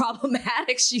ignore how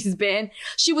problematic she's been.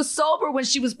 She was sober when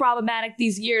she was problematic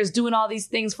these years, doing all these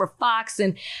things for Fox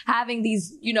and having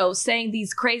these, saying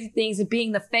these crazy things and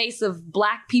being the face of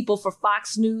Black people for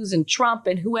Fox News and Trump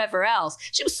and whoever else.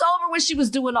 She was sober when she was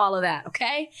doing all of that.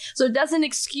 Okay. So it doesn't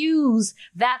excuse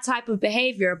that type of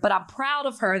behavior, but I'm proud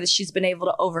of her that she's been able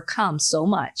to overcome so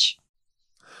much.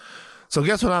 So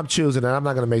guess what I'm choosing? And I'm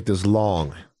not going to make this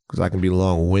long because I can be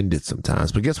long-winded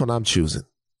sometimes. But guess what I'm choosing?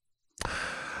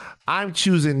 I'm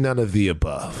choosing none of the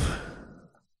above.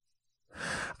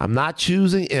 I'm not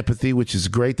choosing empathy, which is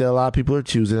great that a lot of people are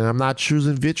choosing. And I'm not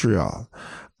choosing vitriol.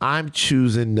 I'm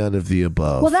choosing none of the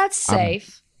above. Well, that's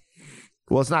safe.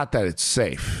 Well, it's not that it's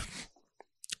safe.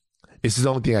 It's the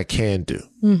only thing I can do.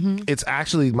 Mm-hmm. It's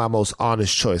actually my most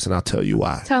honest choice, and I'll tell you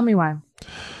why. Tell me why.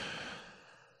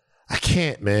 I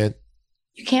can't, man.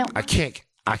 You can't?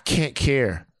 I can't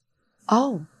care.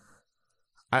 Oh.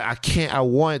 I can't. I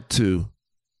want to,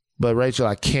 but Rachel,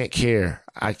 I can't care.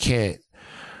 I can't.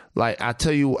 Like, I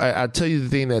tell you the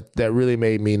thing that really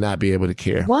made me not be able to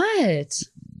care. What?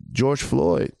 George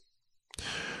Floyd.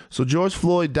 So George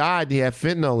Floyd died and he had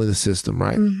fentanyl in the system,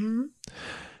 right? Mm-hmm.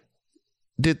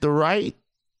 Did the right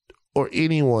or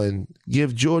anyone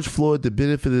give George Floyd the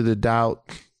benefit of the doubt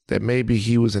that maybe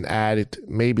he was an addict,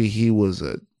 maybe he was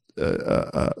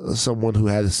someone who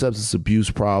had a substance abuse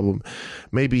problem,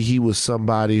 maybe he was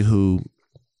somebody who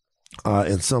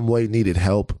in some way needed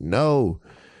help? No.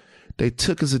 They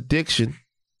took his addiction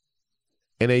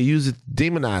and they used it to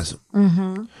demonize him.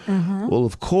 Mm-hmm. Mm-hmm. Well,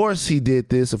 of course he did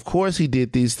this. Of course he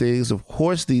did these things. Of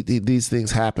course these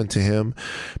things happened to him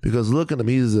because look at him.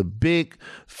 He's a big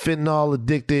fentanyl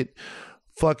addicted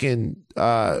fucking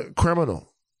criminal.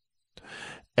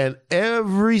 And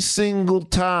every single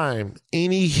time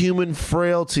any human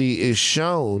frailty is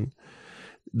shown,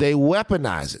 they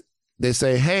weaponize it. They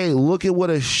say, hey, look at what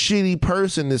a shitty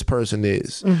person this person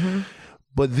is. Mm-hmm.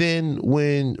 But then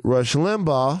when Rush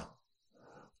Limbaugh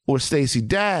or Stacey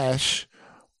Dash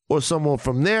or someone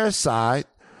from their side,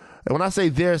 and when I say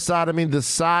their side, I mean the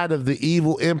side of the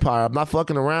evil empire. I'm not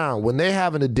fucking around. When they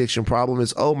have an addiction problem,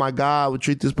 it's, oh my God, we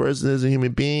treat this person as a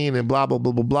human being and blah, blah,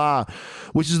 blah, blah, blah,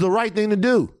 which is the right thing to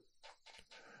do.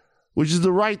 Which is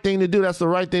the right thing to do. That's the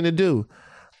right thing to do.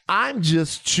 I'm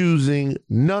just choosing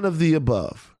none of the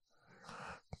above.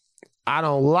 I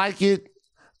don't like it.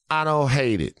 I don't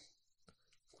hate it.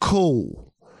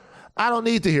 Cool. I don't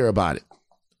need to hear about it.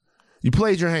 You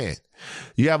played your hand.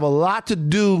 You have a lot to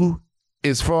do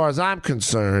as far as I'm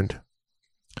concerned.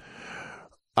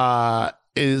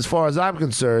 As far as I'm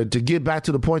concerned, to get back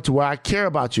to the point to where I care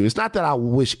about you. It's not that I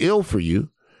wish ill for you.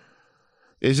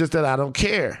 It's just that I don't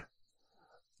care.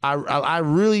 I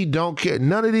really don't care.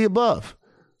 None of the above.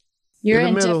 You're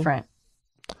indifferent.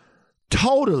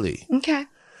 Totally. Okay.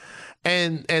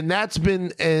 And that's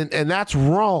been and that's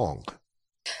wrong.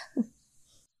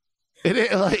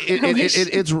 It's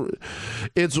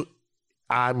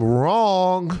I'm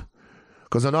wrong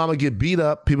because I know I'm gonna get beat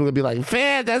up. People are gonna be like,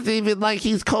 man, that's even like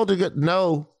he's cold.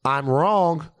 No, I'm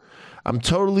wrong. I'm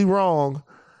totally wrong.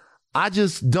 I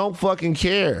just don't fucking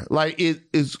care. Like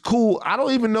it's cool. I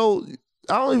don't even know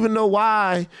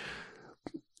why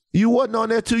you wasn't on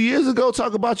there 2 years ago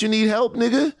talking about you need help,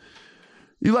 nigga.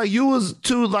 You was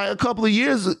too like a couple of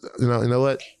years. You know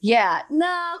what? Yeah.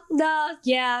 No.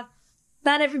 Yeah.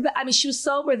 Not everybody. I mean, she was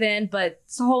sober then, but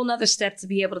it's a whole nother step to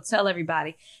be able to tell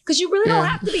everybody. Because you really don't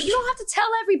have to be. You don't have to tell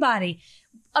everybody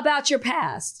about your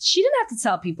past. She didn't have to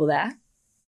tell people that.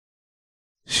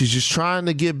 She's just trying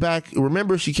to get back.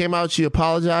 Remember, she came out, she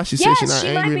apologized. She said she's not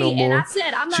angry no more. And I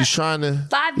said, I'm not. She's trying to.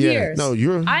 5 years. No,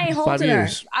 I ain't holding 5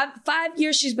 years. her. 5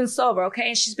 years she's been sober, okay?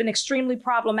 And she's been extremely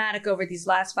problematic over these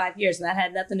last 5 years. And that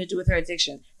had nothing to do with her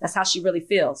addiction. That's how she really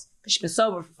feels. Because she's been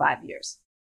sober for 5 years.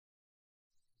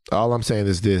 All I'm saying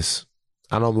is this.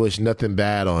 I don't wish nothing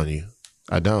bad on you.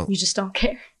 I don't. You just don't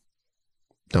care.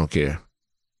 Don't care.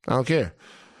 I don't care.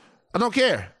 I don't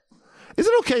care. Is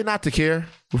it okay not to care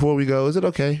before we go? Is it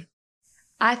okay?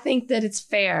 I think that it's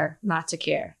fair not to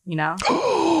care, you know?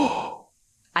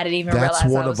 I didn't even realize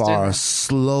That's one I was of doing our that.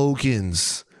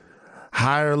 slogans.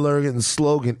 Higher Learning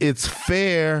slogan. It's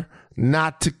fair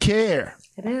not to care.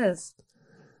 It is.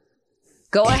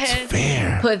 Go It's ahead.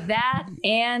 fair. Put that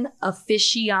and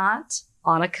officiant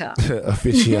on a cup.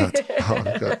 Officiant.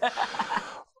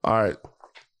 All right.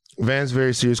 Van's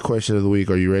very serious question of the week.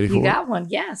 Are you ready for You it? got one,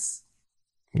 yes.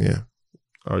 Yeah.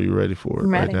 Are you ready for it I'm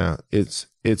ready. right now? It's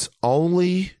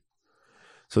only.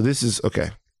 So this is okay.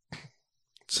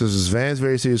 So this is Van's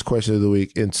very serious question of the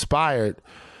week, inspired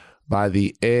by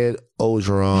the Ed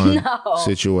Ogeron No.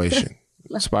 situation.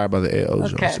 Inspired by the Ed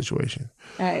Ogeron Okay. situation.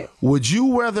 All right. Would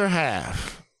you rather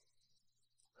have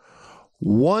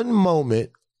one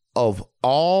moment of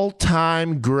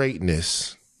all-time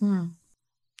greatness,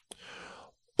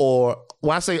 or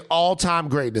when I say all-time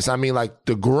greatness, I mean like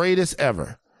the greatest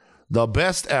ever, the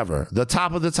best ever, the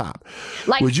top of the top?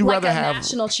 Like, Would you like rather a have,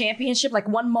 national championship, like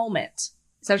one moment?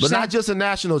 Is that what but you're not saying? just a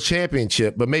national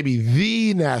championship, but maybe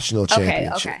the national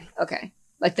championship? Okay.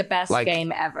 Like the best Like-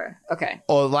 game ever. Okay.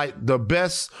 Or like the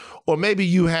best, or maybe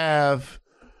you have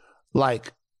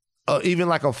like even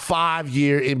like a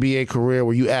 5-year NBA career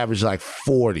where you average like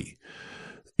 40.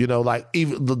 You know, like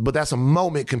even, but that's a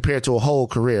moment compared to a whole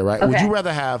career, right? Would Okay. you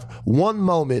rather have one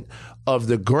moment of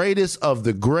the greatest of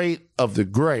the great of the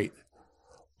great,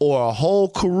 or a whole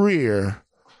career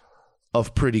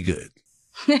of pretty good?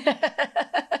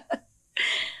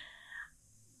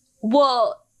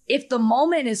 Well, if the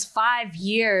moment is 5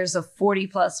 years of 40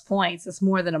 plus points, it's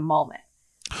more than a moment.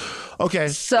 Okay.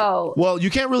 So, Well, you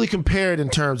can't really compare it in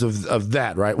terms of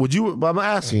that, right? Would you? I'm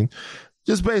asking,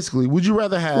 just basically, would you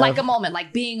rather have like a moment,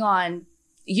 like being on,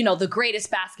 you know, the greatest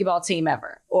basketball team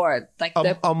ever, or like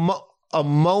the a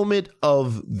moment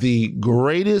of the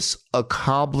greatest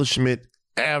accomplishment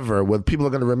ever, where people are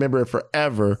going to remember it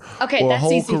forever, Okay, or a that's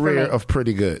whole easy for career me. of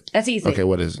pretty good? That's easy. Okay,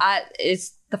 what is it?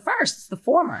 It's the first. It's the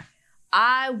former.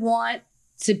 I want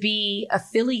to be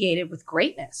affiliated with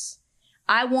greatness.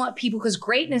 I want people, because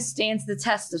greatness stands the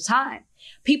test of time.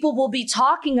 People will be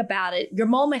talking about it. Your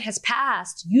moment has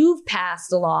passed. You've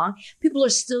passed along. People are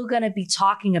still going to be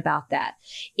talking about that.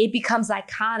 It becomes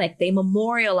iconic. They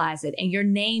memorialize it, and your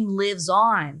name lives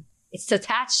on. It's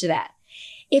attached to that.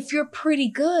 If you're pretty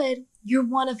good, you're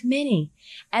one of many.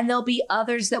 And there'll be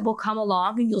others that will come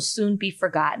along and you'll soon be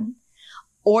forgotten.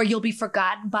 Or you'll be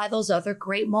forgotten by those other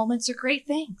great moments or great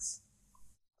things.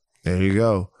 There you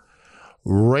go.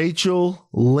 Rachel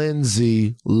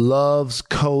Lindsay loves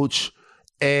Coach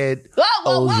Ed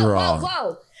Ogeron.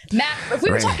 Whoa. Matt, if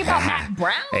we were talking about Matt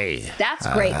Brown, Hey, that's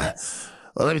greatness.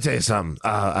 Well, let me tell you something.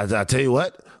 I tell you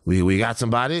what, we got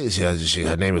somebody.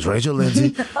 Her name is Rachel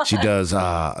Lindsay. She does the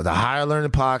Higher Learning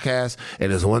podcast.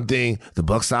 And there's one thing: the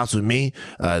buck stops with me.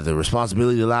 The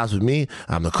responsibility lies with me.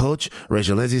 I'm the coach.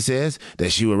 Rachel Lindsay says that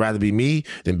she would rather be me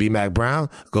than be Mac Brown.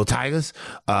 Go Tigers.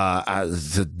 Do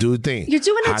the thing. You're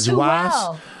doing it Hide too your wives.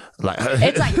 well. Like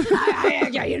It's like, you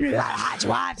hide your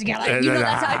wives together. You know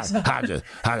that's how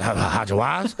hide your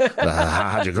wives,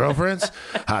 hide your girlfriends,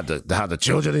 hide the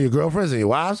children of your girlfriends and your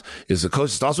wives. Is the coach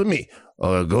that starts with me.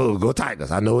 Go Tigers.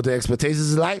 I know what the expectations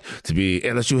is like to be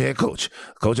LSU head coach,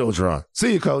 Coach Ogeron.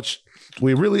 See you, Coach.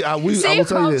 We really, I will tell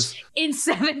you this. In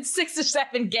 6 or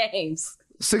 7 games.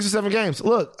 6 or 7 games.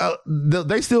 Look,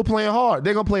 they still playing hard.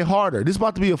 They're going to play harder. This is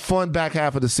about to be a fun back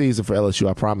half of the season for LSU,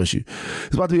 I promise you.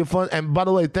 It's about to be a fun. And by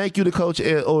the way, thank you to Coach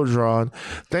Ed Ogeron.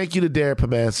 Thank you to Derek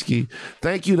Pomansky.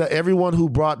 Thank you to everyone who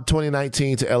brought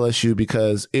 2019 to LSU,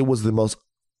 because it was the most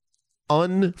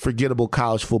unforgettable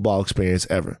college football experience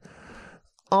ever.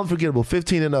 Unforgettable.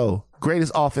 15-0.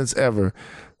 Greatest offense ever.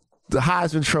 The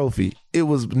Heisman Trophy. It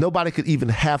was, nobody could even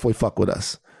halfway fuck with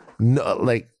us. No,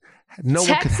 like, no one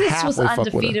could Texas halfway was fuck with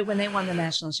us. undefeated when they won the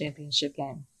national championship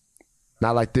game.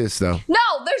 Not like this, though. No,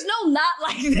 there's no not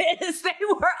like this. They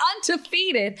were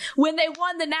undefeated when they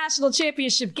won the national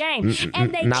championship game.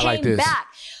 And they not came like this. back.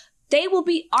 They will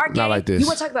be our game. Not like this. You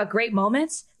want to talk about great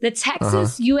moments? The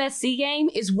Texas USC game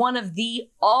is one of the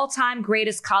all-time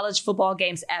greatest college football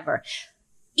games ever.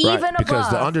 Even because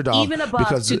above, the underdog- even above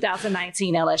because the-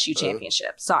 2019 LSU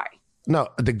championship. Sorry. No,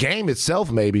 the game itself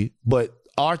maybe, but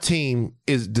our team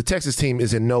is the Texas team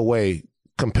is in no way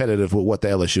competitive with what the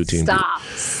LSU team did.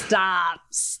 Stop.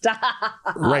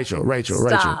 Rachel.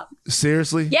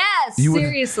 Seriously? Yes,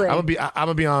 seriously. I'm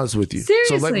gonna be honest with you.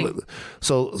 Seriously.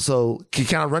 So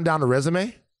can I run down the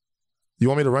resume? You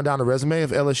want me to run down the resume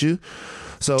of LSU?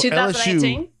 So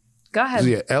 2019? Go ahead.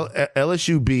 Yeah,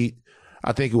 LSU beat,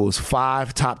 I think it was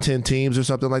 5 top 10 teams or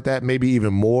something like that, maybe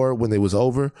even more when it was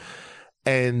over.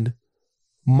 And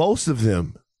most of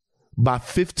them, by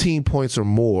 15 points or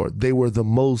more, they were the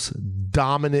most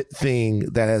dominant thing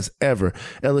that has ever.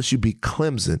 LSU beat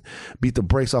Clemson, beat the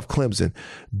brakes off Clemson,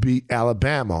 beat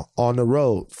Alabama on the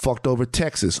road, fucked over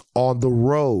Texas on the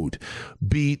road,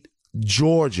 beat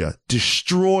Georgia,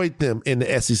 destroyed them in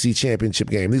the SEC championship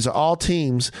game. These are all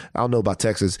teams, I don't know about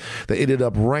Texas, that ended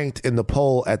up ranked in the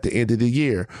poll at the end of the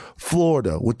year.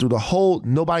 Florida went through the whole,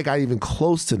 nobody got even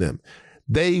close to them.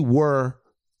 They were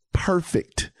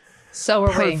perfect. So were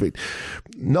perfect.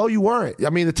 No, you weren't. I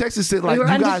mean, the Texas said like we were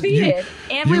you undefeated, guys,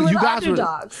 and we were the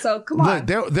underdogs. So come on.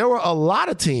 Look, there were a lot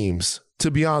of teams,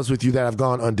 to be honest with you, that have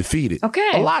gone undefeated.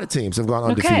 Okay, a lot of teams have gone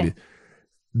undefeated. Okay.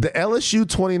 The LSU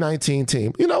 2019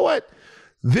 team. You know what?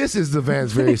 This is the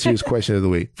Van's very serious question of the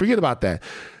week. Forget about that.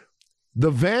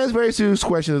 The Van's very serious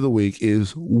question of the week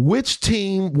is which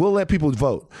team, we'll let people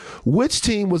vote, which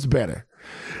team was better?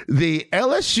 The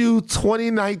LSU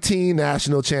 2019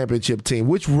 national championship team,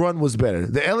 which run was better?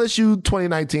 The LSU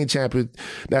 2019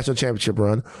 national championship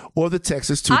run or the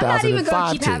Texas 2005 team? I'm not even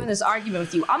going to keep having this argument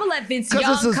with you. I'm going to let Vince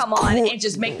Young come on and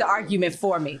just make the argument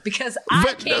for me because I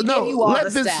can't give you all the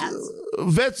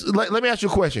stats. Let me ask you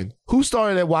a question. Who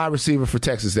started at wide receiver for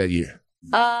Texas that year?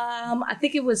 I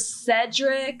think it was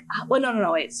Cedric. Well,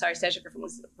 no, wait. Sorry, Cedric Griffin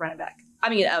was running back.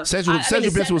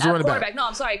 Cedric Benson was running back. No,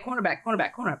 I'm sorry.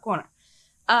 Corner.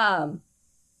 Oh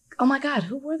my God,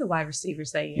 who were the wide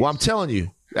receivers that year? Well, I'm telling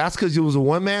you, that's because it was a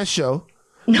one-man show.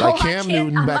 Like Cam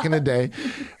Newton back in the day.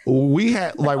 We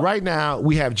had, like right now,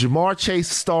 we have Jamar Chase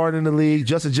starring in the league.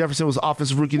 Justin Jefferson was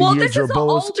Offensive Rookie of the Year. Well, this is an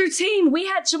older team. We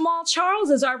had Jamal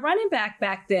Charles as our running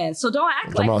back then. So don't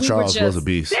act like we Charles were just... was a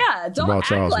beast. Yeah, don't Jamal act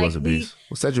Charles like was a beast.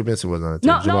 Well, Cedric Benson was on the team.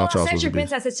 No, Jamal Charles Cedric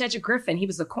Benson. I said Cedric Griffin. He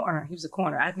was a corner.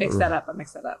 I mixed that up.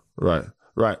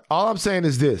 Right. All I'm saying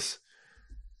is this.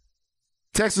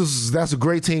 Texas, that's a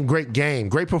great team, great game,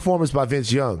 great performance by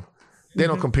Vince Young. They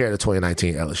don't compare to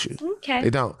 2019 LSU. Okay. They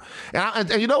don't. And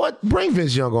you know what? Bring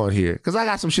Vince Young on here because I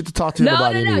got some shit to talk to him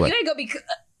about anyway. No, you ain't going to be...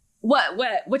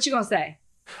 What you going to say?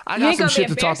 I got some shit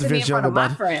to talk to Vince Young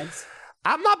about. My friends.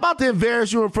 I'm not about to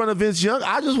embarrass you in front of Vince Young.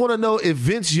 I just want to know if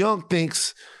Vince Young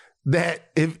thinks that...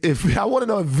 If I want to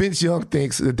know if Vince Young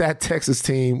thinks that Texas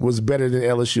team was better than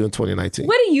LSU in 2019.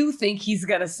 What do you think he's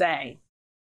going to say?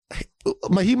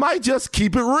 He might just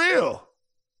keep it real.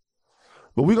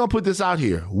 But we're going to put this out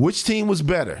here. Which team was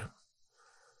better?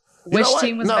 Which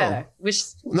team was better?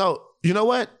 No, you know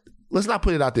what? Let's not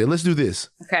put it out there. Let's do this.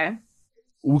 Okay.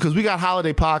 Because we got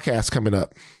holiday podcasts coming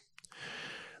up.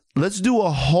 Let's do a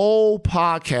whole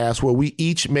podcast where we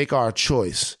each make our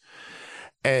choice.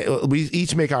 And we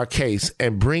each make our case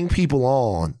and bring people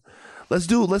on.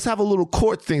 Let's have a little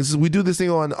court thing. We do this thing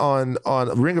on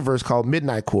Ringerverse called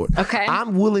Midnight Court. Okay.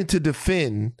 I'm willing to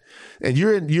defend, and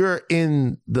you're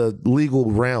in the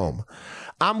legal realm.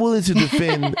 I'm willing to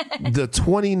defend the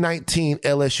 2019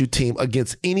 LSU team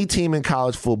against any team in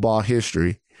college football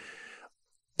history,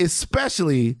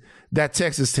 especially that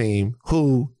Texas team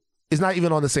who is not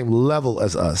even on the same level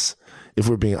as us, if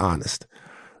we're being honest.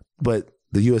 But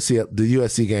the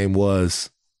USC game was...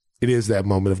 It is that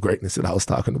moment of greatness that I was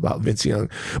talking about, Vince Young.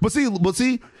 But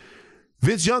see,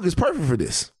 Vince Young is perfect for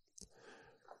this.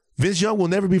 Vince Young will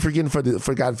never be forgotten for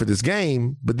this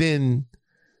game. But then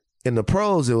in the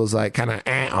pros, it was like kind of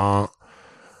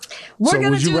We're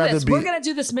going to do this. We're going to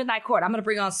do this Midnight Court. I'm going to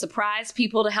bring on surprise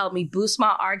people to help me boost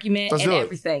my argument and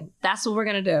everything. That's what we're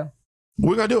going to do.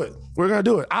 We're going to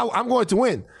do it. I'm going to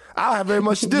win. I don't have very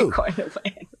much to do. You're going to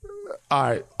win. All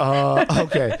right.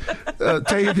 Okay.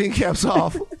 Take your pink caps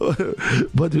off,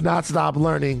 but do not stop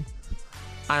learning.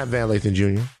 I am Van Lathan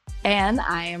Jr. And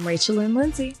I am Rachel Lynn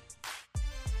Lindsay.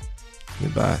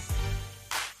 Goodbye.